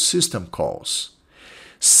few system calls.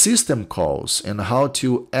 System calls and how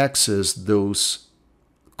to access those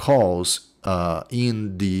calls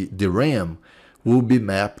in the RAM will be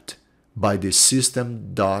mapped by the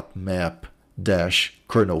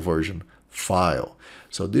system.map-kernel version file.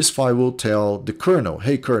 So this file will tell the kernel,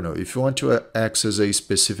 hey kernel, if you want to access a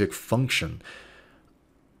specific function,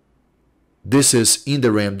 this is in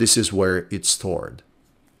the RAM, this is where it's stored.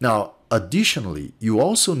 Now, additionally, you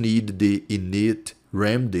also need the init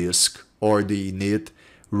RAM disk or the init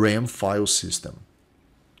RAM file system.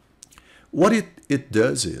 What it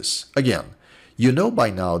does is, again, you know by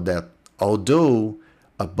now that although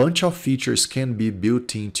a bunch of features can be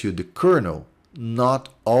built into the kernel, not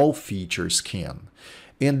all features can.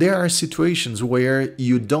 And there are situations where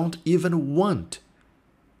you don't even want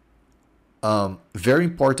very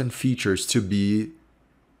important features to be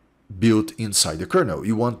built inside the kernel.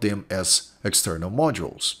 You want them as external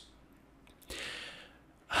modules.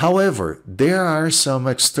 However, there are some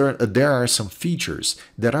features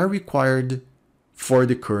that are required for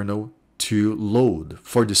the kernel to load,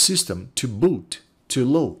 for the system to boot, to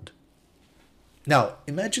load. Now,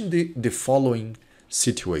 imagine the following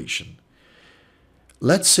situation.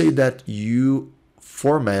 Let's say that you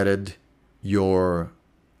formatted your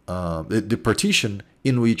the partition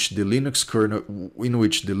in which the Linux kernel, in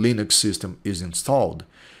which the Linux system is installed.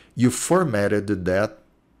 You formatted that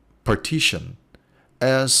partition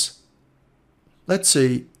as, let's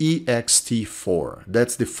say, ext4.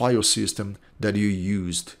 That's the file system that you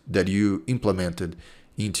used, that you implemented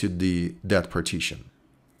into that partition.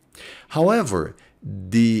 However,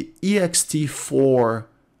 the ext4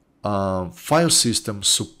 file system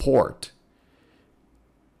support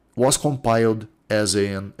was compiled as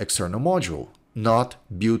an external module, not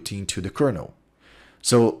built into the kernel.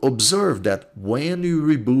 So observe that when you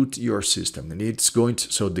reboot your system, and it's going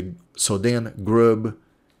to, so then grub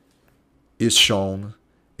is shown,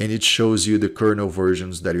 and it shows you the kernel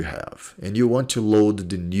versions that you have, and you want to load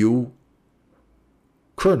the new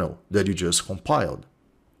kernel that you just compiled.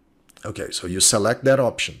 Okay, so you select that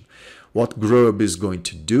option. What grub is going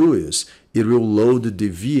to do is it will load the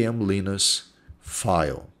VM Linux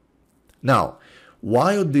file. Now,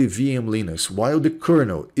 while the VM Linux, while the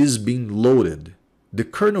kernel is being loaded, the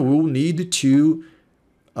kernel will need to,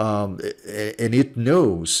 and it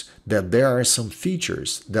knows that there are some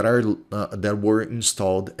features that are that were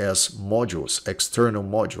installed as modules, external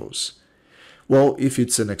modules. Well, if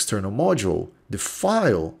it's an external module, the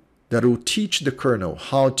file that will teach the kernel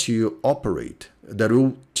how to operate, that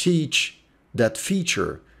will teach that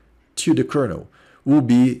feature to the kernel, will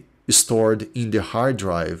be stored in the hard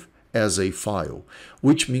drive as a file,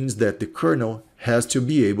 which means that the kernel has to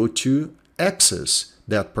be able to access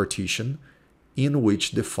that partition in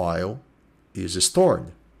which the file is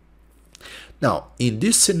stored. Now, in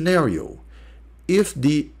this scenario, if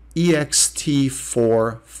the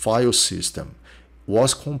ext4 file system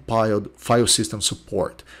was compiled, file system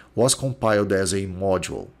support was compiled as a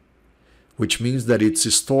module, which means that it's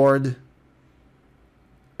stored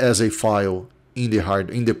as a file in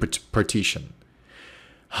the partition.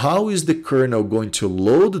 How is the kernel going to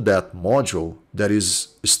load that module that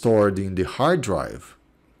is stored in the hard drive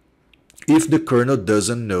if the kernel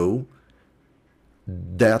doesn't know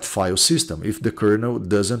that file system, if the kernel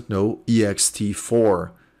doesn't know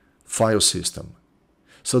ext4 file system?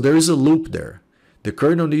 So there is a loop there. The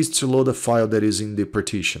kernel needs to load a file that is in the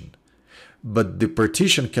partition, but the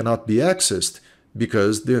partition cannot be accessed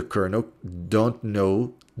because the kernel don't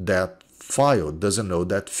know that file, doesn't know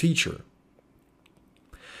that feature.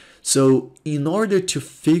 So in order to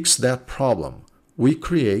fix that problem, we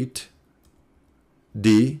create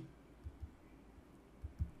the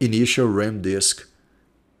initial RAM disk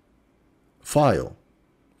file.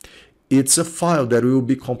 It's a file that will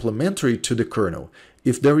be complementary to the kernel.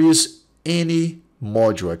 If there is any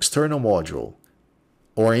module, external module,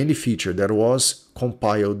 or any feature that was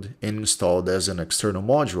compiled and installed as an external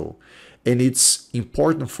module, and it's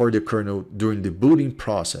important for the kernel during the booting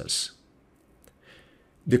process,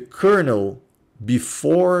 the kernel,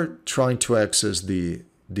 before trying to access the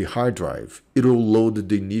hard drive, it will load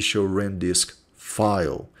the initial RAM disk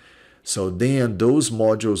file. So then those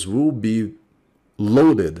modules will be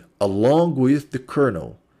loaded along with the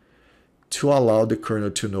kernel to allow the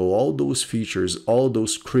kernel to know all those features, all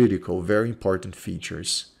those critical, very important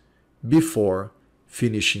features before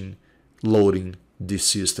finishing loading the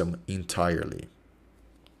system entirely.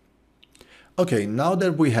 Okay, now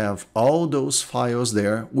that we have all those files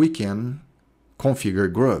there, we can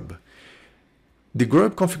configure grub. The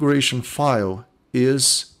grub configuration file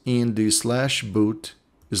is in the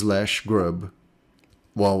 /boot/grub.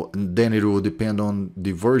 Well, then it will depend on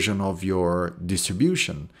the version of your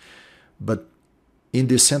distribution. But in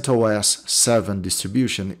the CentOS 7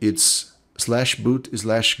 distribution, it's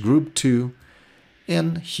 /boot/grub2,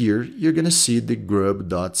 and here you're going to see the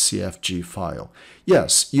grub.cfg file.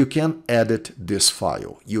 Yes, you can edit this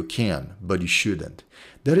file. You can, but you shouldn't.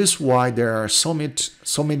 That is why there are so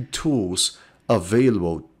many tools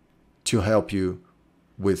available to help you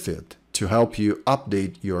with it, to help you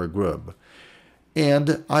update your grub.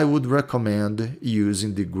 And I would recommend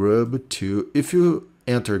using the grub2. If you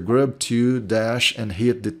enter grub2- and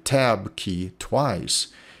hit the tab key twice,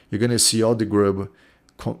 you're going to see all the grub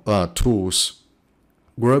tools,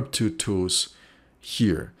 grub2 tools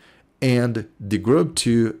here. And the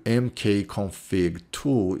grub2 mkconfig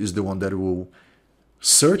tool is the one that will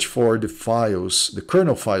search for the files, the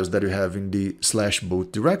kernel files that you have in the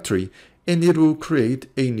 /boot directory, and it will create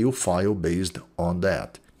a new file based on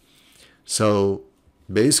that. So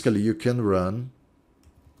basically you can run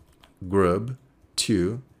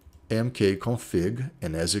grub2 mkconfig,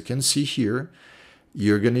 and as you can see here,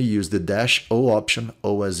 you're going to use the -o option,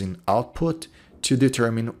 O as in output, to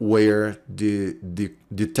determine where the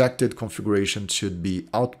detected configuration should be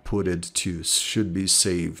outputted to, should be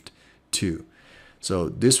saved to. So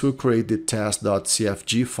this will create the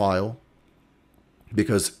test.cfg file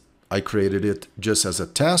because I created it just as a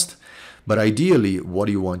test, but ideally what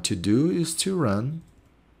you want to do is to run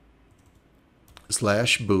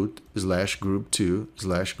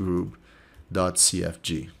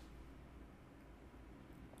 /boot/grub2/grub.cfg.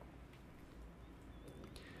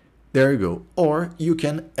 There you go. Or you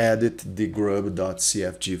can edit the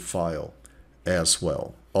grub.cfg file as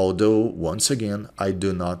well. Although, once again, I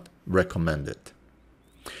do not recommend it.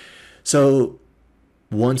 So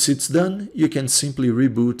once it's done, you can simply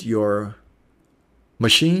reboot your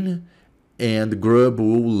machine and grub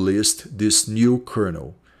will list this new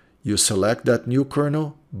kernel. You select that new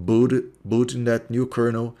kernel, boot in that new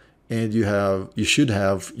kernel, and you should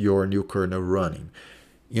have your new kernel running.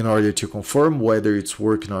 In order to confirm whether it's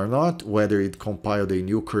working or not, whether it compiled a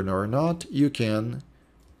new kernel or not, you can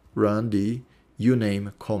run the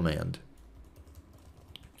uname command,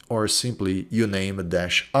 or simply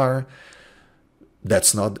uname-r.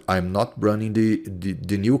 I'm not running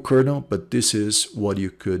the new kernel, but this is what you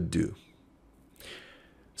could do.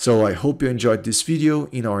 So I hope you enjoyed this video.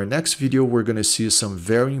 In our next video, we're going to see some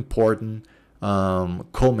very important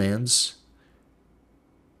commands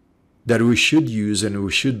that we should use and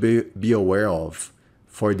we should be aware of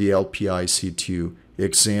for the LPI-C2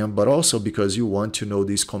 exam, but also because you want to know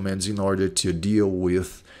these commands in order to deal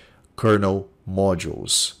with kernel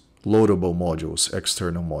modules, loadable modules,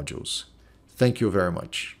 external modules. Thank you very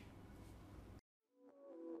much.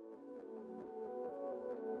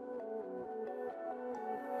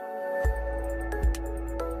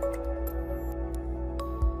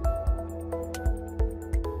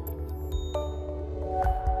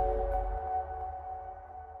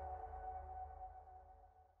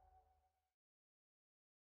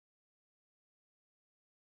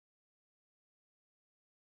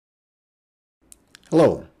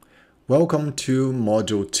 Hello, welcome to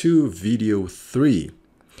Module 2, Video 3.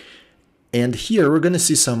 And here we're going to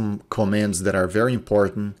see some commands that are very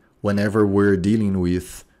important whenever we're dealing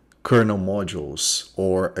with kernel modules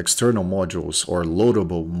or external modules or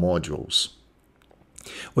loadable modules.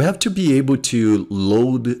 We have to be able to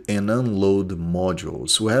load and unload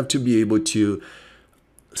modules. We have to be able to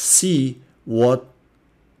see what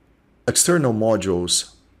external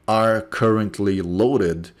modules are currently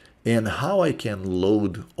loaded and how I can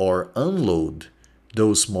load or unload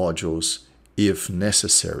those modules if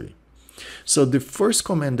necessary. So the first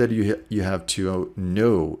command that you have to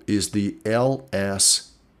know is the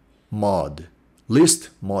ls mod,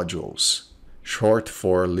 list modules, short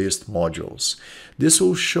for list modules. This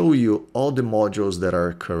will show you all the modules that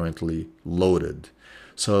are currently loaded.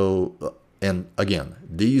 So, and again,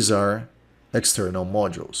 these are external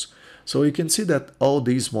modules. So you can see that all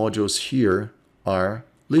these modules here are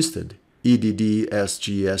listed, EDD,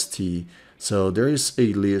 SG, ST. So there is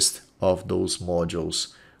a list of those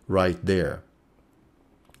modules right there.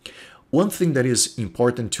 One thing that is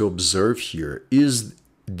important to observe here is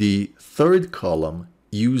the third column,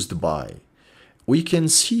 used by. We can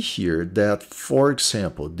see here that, for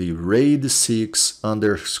example, the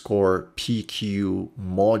RAID6_PQ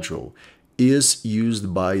module is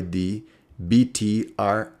used by the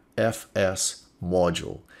BTRFS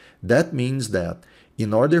module. That means that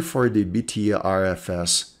in order for the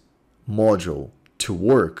BTRFS module to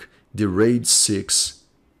work, the RAID6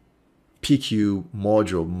 PQ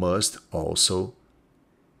module must also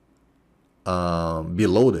be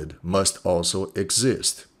loaded, must also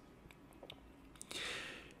exist.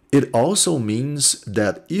 It also means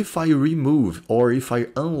that if I remove or if I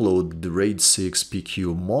unload the RAID6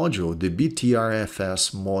 PQ module, the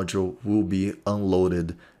BTRFS module will be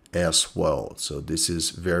unloaded as well. So this is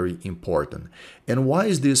very important. And why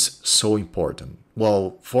is this so important?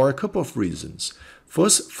 Well, for a couple of reasons.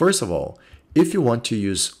 First of all, if you want to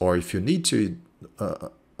use, or if you need to,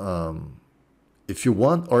 if you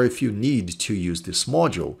want or if you need to use this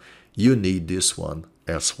module, you need this one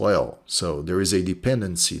as well. So there is a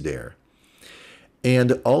dependency there.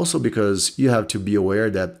 And also because you have to be aware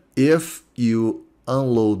that if you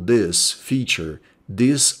unload this feature,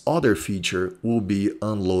 this other feature will be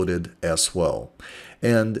unloaded as well.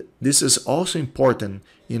 And this is also important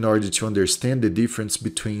in order to understand the difference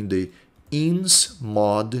between the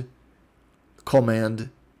insmod command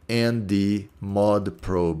and the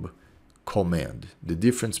modprobe command, the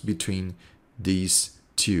difference between these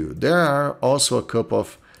two. There are also a couple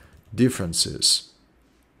of differences,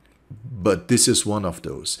 but this is one of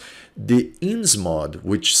those. The insmod,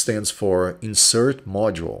 which stands for insert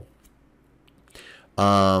module,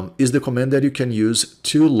 is the command that you can use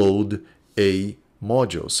to load a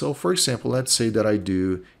module. So for example, let's say that I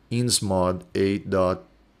do insmod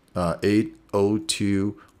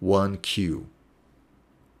 8.8021Q.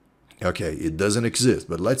 Okay, it doesn't exist,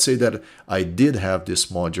 but let's say that I did have this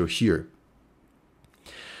module here.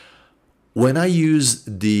 When I use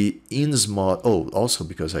the insmod, oh, also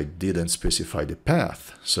because I didn't specify the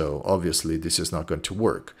path, so obviously this is not going to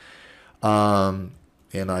work. And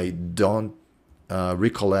I don't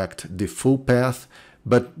recollect the full path.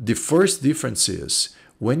 But the first difference is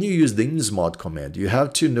when you use the insmod command, you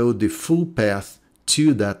have to know the full path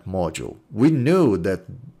to that module. We know that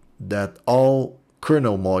all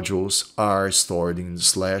kernel modules are stored in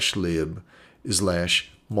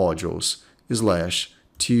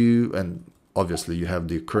 /lib/modules/2, and obviously you have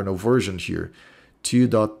the kernel version here,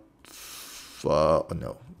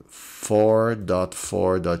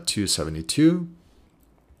 4.4.272.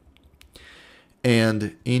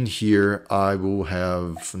 And in here I will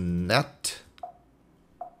have net.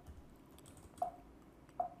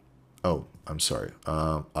 Oh, I'm sorry.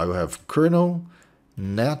 I will have kernel,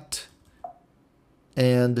 net,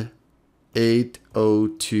 and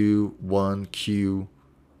 8021Q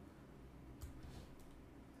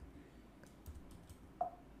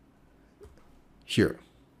here.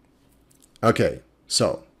 Okay,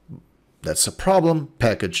 so that's a problem,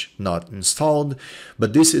 package not installed,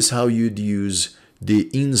 but this is how you'd use the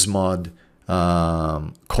insmod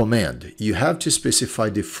command. You have to specify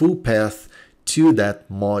the full path to that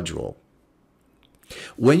module.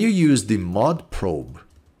 When you use the modprobe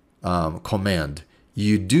command,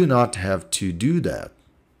 you do not have to do that,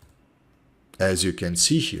 as you can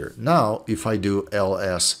see here. Now, if I do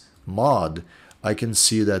ls mod, I can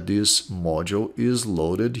see that this module is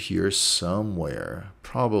loaded here somewhere,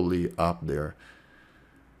 probably up there.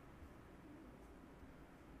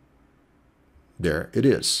 There it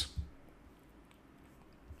is.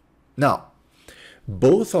 Now,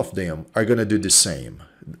 both of them are going to do the same.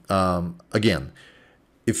 Again,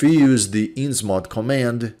 if we use the insmod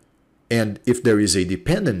command, and if there is a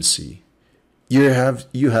dependency, you have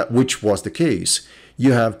which was the case,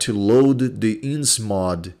 you have to load the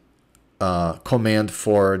insmod command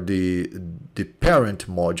for the parent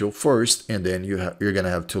module first, and then you're gonna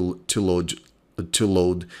have to load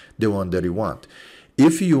the one that you want.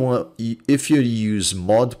 If you use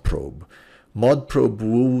modprobe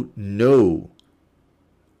will know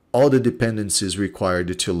all the dependencies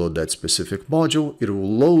required to load that specific module. It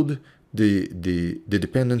will load the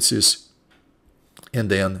dependencies and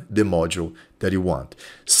then the module that you want.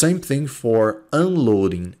 Same thing for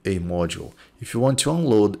unloading a module. If you want to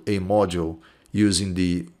unload a module using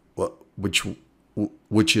the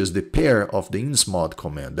which is the pair of the insmod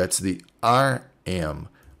command, that's the rm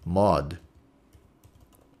mod,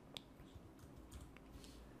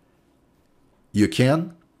 you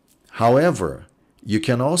can. However, you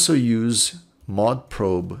can also use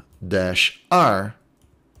modprobe-r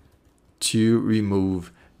to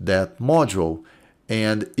remove that module,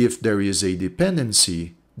 and if there is a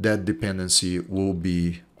dependency, that dependency will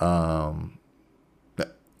be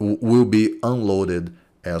unloaded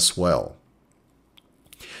as well.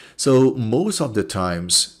 So most of the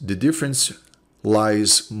times the difference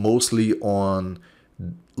lies mostly on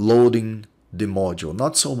loading the module,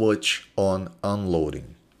 not so much on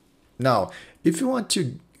unloading. Now, if you want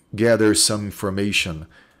to gather some information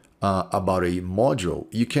about a module,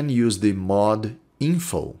 you can use the mod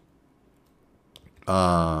info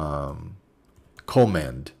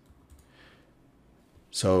command.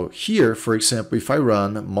 So here, for example, if I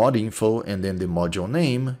run mod info and then the module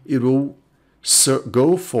name, it will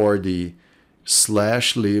go for the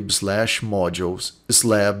 /lib/modules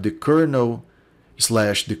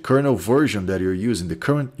the kernel version that you're using,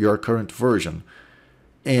 your current version,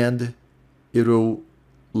 and it will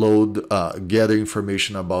load gather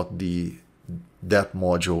information about that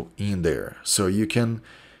module in there, so you can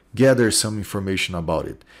gather some information about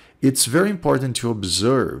it. It's very important to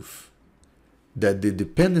observe that the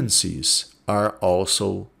dependencies are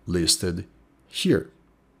also listed here.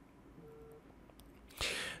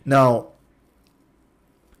 Now,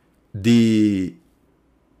 the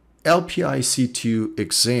LPIC2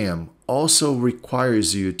 exam also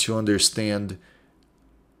requires you to understand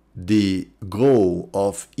the goal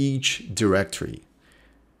of each directory.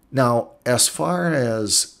 Now, as far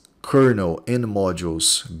as kernel and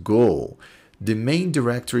modules go, the main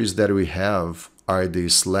directories that we have are the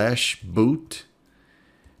 /boot,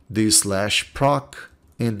 the /proc,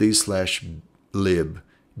 and the /lib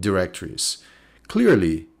directories.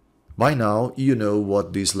 Clearly, by now you know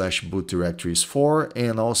what the /boot directory is for,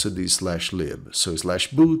 and also the /lib. So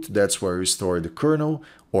 /boot, that's where we store the kernel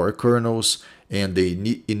or kernels, and the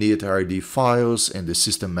init.rd files and the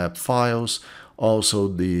system map files, also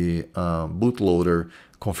the bootloader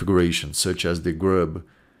configuration, such as the grub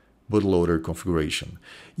bootloader configuration.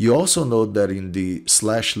 You also know that in the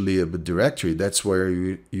 /lib directory, that's where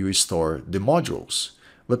you store the modules.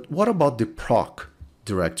 But what about the proc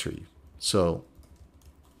directory? So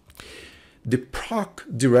the proc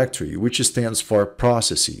directory, which stands for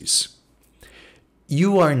processes,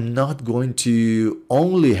 you are not going to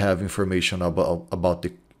only have information about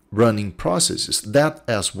the running processes, that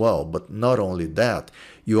as well, but not only that,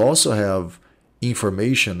 you also have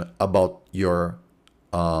information about your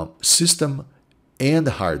system and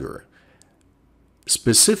hardware.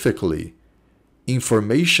 Specifically,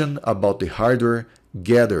 information about the hardware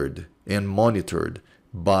gathered and monitored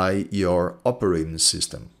by your operating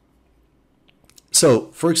system.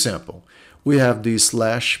 So, for example, we have the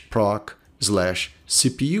 /proc/CPU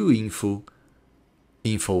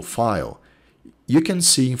info file. You can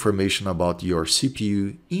see information about your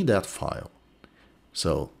CPU in that file.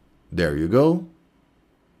 So there you go.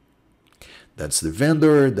 That's the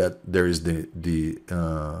vendor. That there is the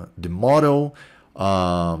model,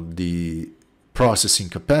 the processing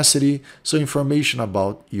capacity. So information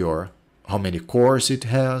about how many cores it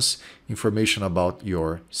has, information about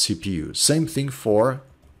your CPU. Same thing for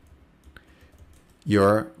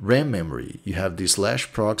your RAM memory. You have the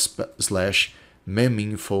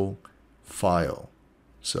 /proc/meminfo file.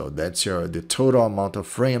 So that's the total amount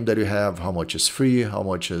of RAM that you have, how much is free, how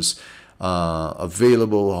much is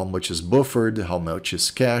available, how much is buffered, how much is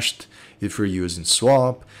cached if you're using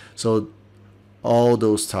swap. So all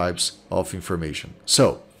those types of information.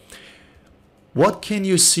 So what can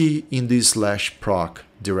you see in this /proc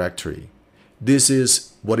directory? This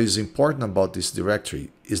is what is important about this directory,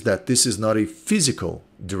 is that this is not a physical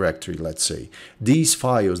directory, let's say. These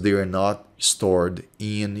files, they are not stored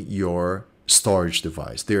in your storage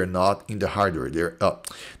device. They are not in the hardware.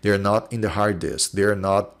 They're not in the hard disk. They're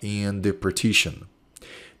not in the partition.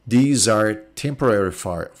 These are temporary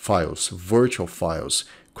files, virtual files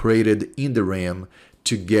created in the RAM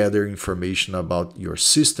to gather information about your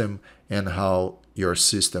system and how your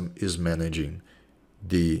system is managing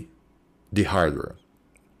the hardware.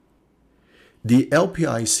 The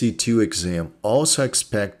LPIC2 exam also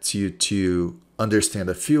expects you to understand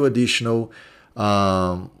a few additional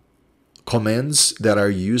commands that are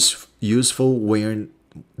useful when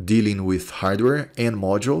dealing with hardware and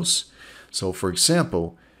modules. So for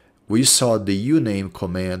example, we saw the uname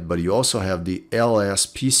command, but you also have the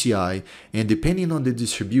lspci, and depending on the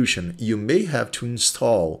distribution, you may have to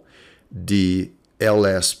install the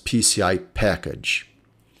lspci package.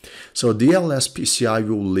 So the lspci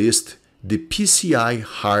will list the PCI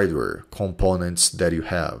hardware components that you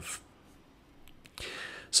have.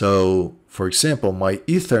 So, for example, my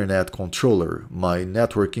Ethernet controller, my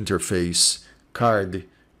network interface card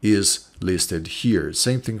is listed here.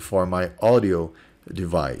 Same thing for my audio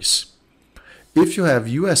device. If you have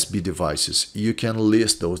USB devices, you can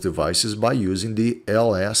list those devices by using the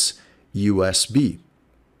LSUSB.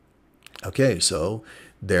 Okay, so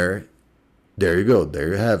there you go. There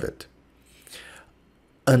you have it.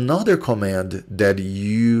 Another command that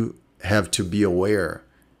you have to be aware,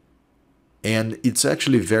 and it's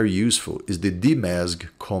actually very useful, is the dmask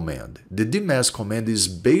command. The dmask command is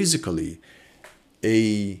basically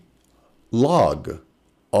a log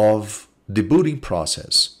of the booting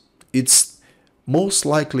process. It's most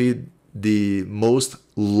likely the most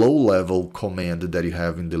low-level command that you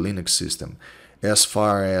have in the Linux system as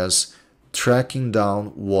far as tracking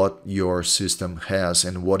down what your system has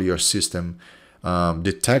and what your system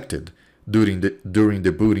detected during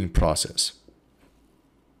the booting process.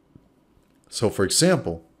 So for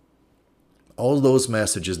example, all those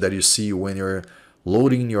messages that you see when you're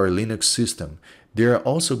loading your Linux system, they're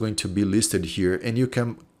also going to be listed here, and you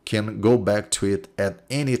can go back to it at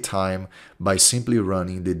any time by simply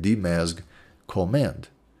running the dmask command.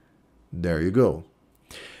 There you go.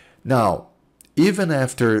 Now, even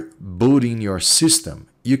after booting your system,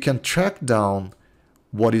 you can track down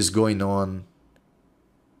what is going on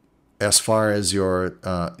as far as your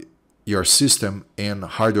system and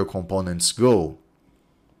hardware components go,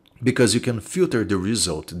 because you can filter the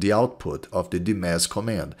result, the output of the dmask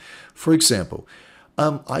command. For example,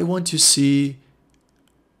 I want to see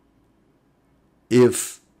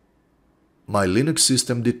if my Linux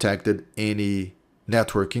system detected any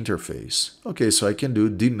network interface. Okay, so I can do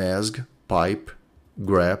dmask pipe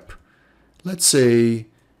grep, let's say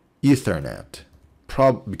Ethernet,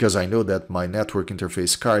 because I know that my network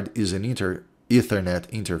interface card is an Ethernet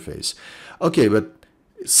interface. Okay, but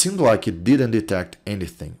it seemed like it didn't detect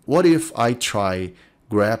anything. What if I try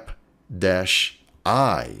grep-I,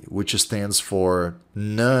 which stands for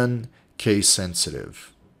non-case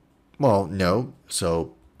sensitive? Well, no,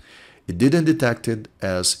 so it didn't detect it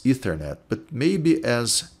as Ethernet, but maybe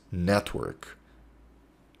as network.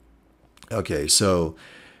 Okay, so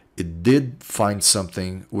it did find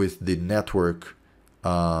something with the network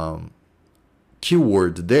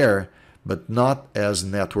keyword there, but not as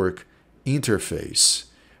network interface.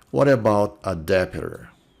 What about adapter?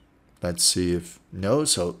 Let's see if no,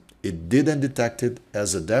 so it didn't detect it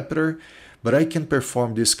as adapter, but I can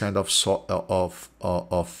perform this kind of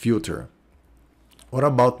filter. What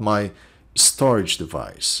about my storage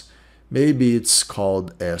device? Maybe it's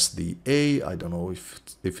called SDA. I don't know if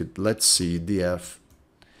it, let's see, DF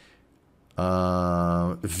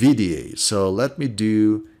VDA. So let me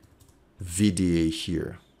do VDA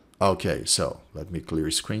here. Okay, so let me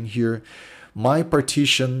clear screen here. My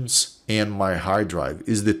partitions and my hard drive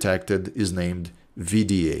is detected, is named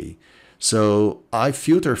VDA. So I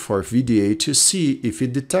filter for VDA to see if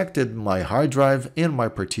it detected my hard drive and my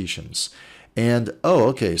partitions. And oh,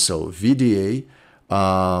 okay, so VDA,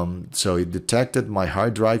 so it detected my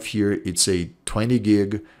hard drive here. It's a 20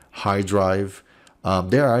 gig hard drive.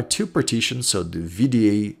 There are two partitions, so the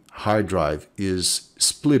VDA hard drive is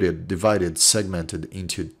splitted, divided, segmented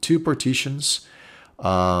into two partitions.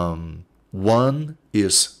 One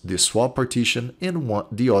is the swap partition, and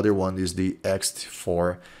the other one is the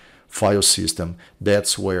ext4 file system.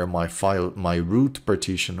 That's where my root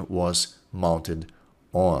partition was mounted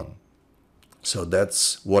on. So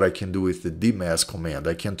that's what I can do with the dmask command.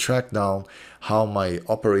 I can track down how my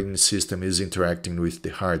operating system is interacting with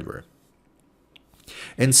the hardware.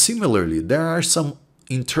 And similarly, there are some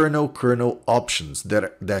internal kernel options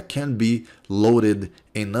that can be loaded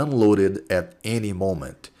and unloaded at any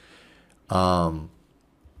moment.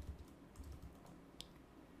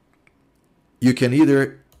 You can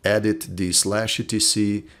either edit the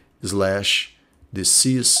 /etc/ the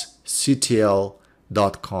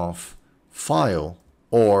sysctl.conf file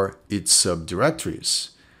or its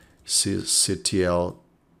subdirectories, sysctl.d,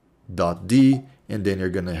 and then you're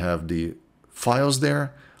going to have the files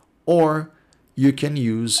there, or you can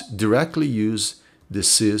directly use the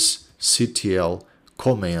sysctl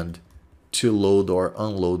command to load or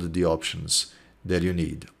unload the options that you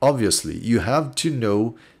need. Obviously, you have to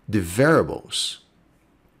know the variables.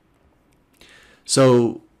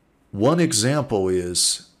 So one example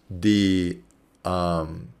is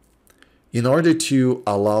in order to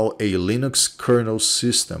allow a Linux kernel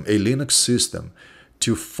system, a Linux system,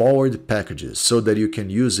 to forward packages so that you can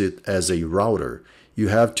use it as a router, you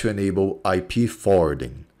have to enable IP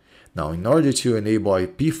forwarding. Now, in order to enable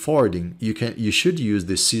IP forwarding, you should use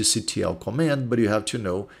the sysctl command, but you have to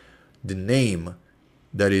know the name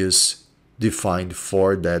that is defined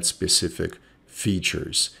for that specific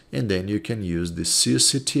features. And then you can use the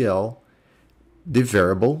sysctl, the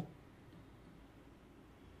variable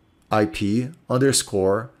IP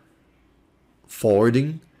underscore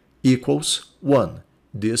forwarding equals 1.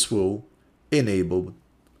 This will enable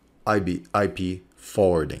IP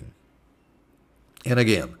forwarding. And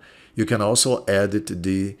again, you can also edit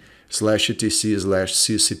the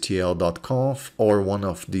 /etc/sysctl.conf or one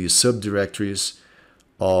of the subdirectories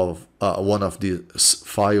of one of the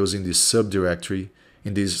files in this subdirectory,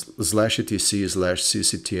 in this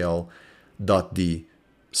 /etc/sysctl.d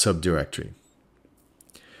subdirectory.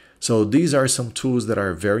 So these are some tools that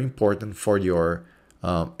are very important for your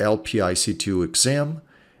LPIC2 exam,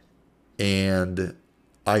 and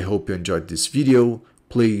I hope you enjoyed this video.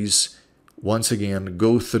 Please, once again,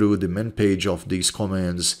 go through the main page of these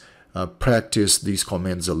commands, practice these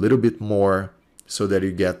commands a little bit more so that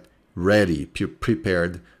you get ready,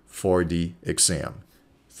 prepared for the exam.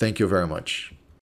 Thank you very much.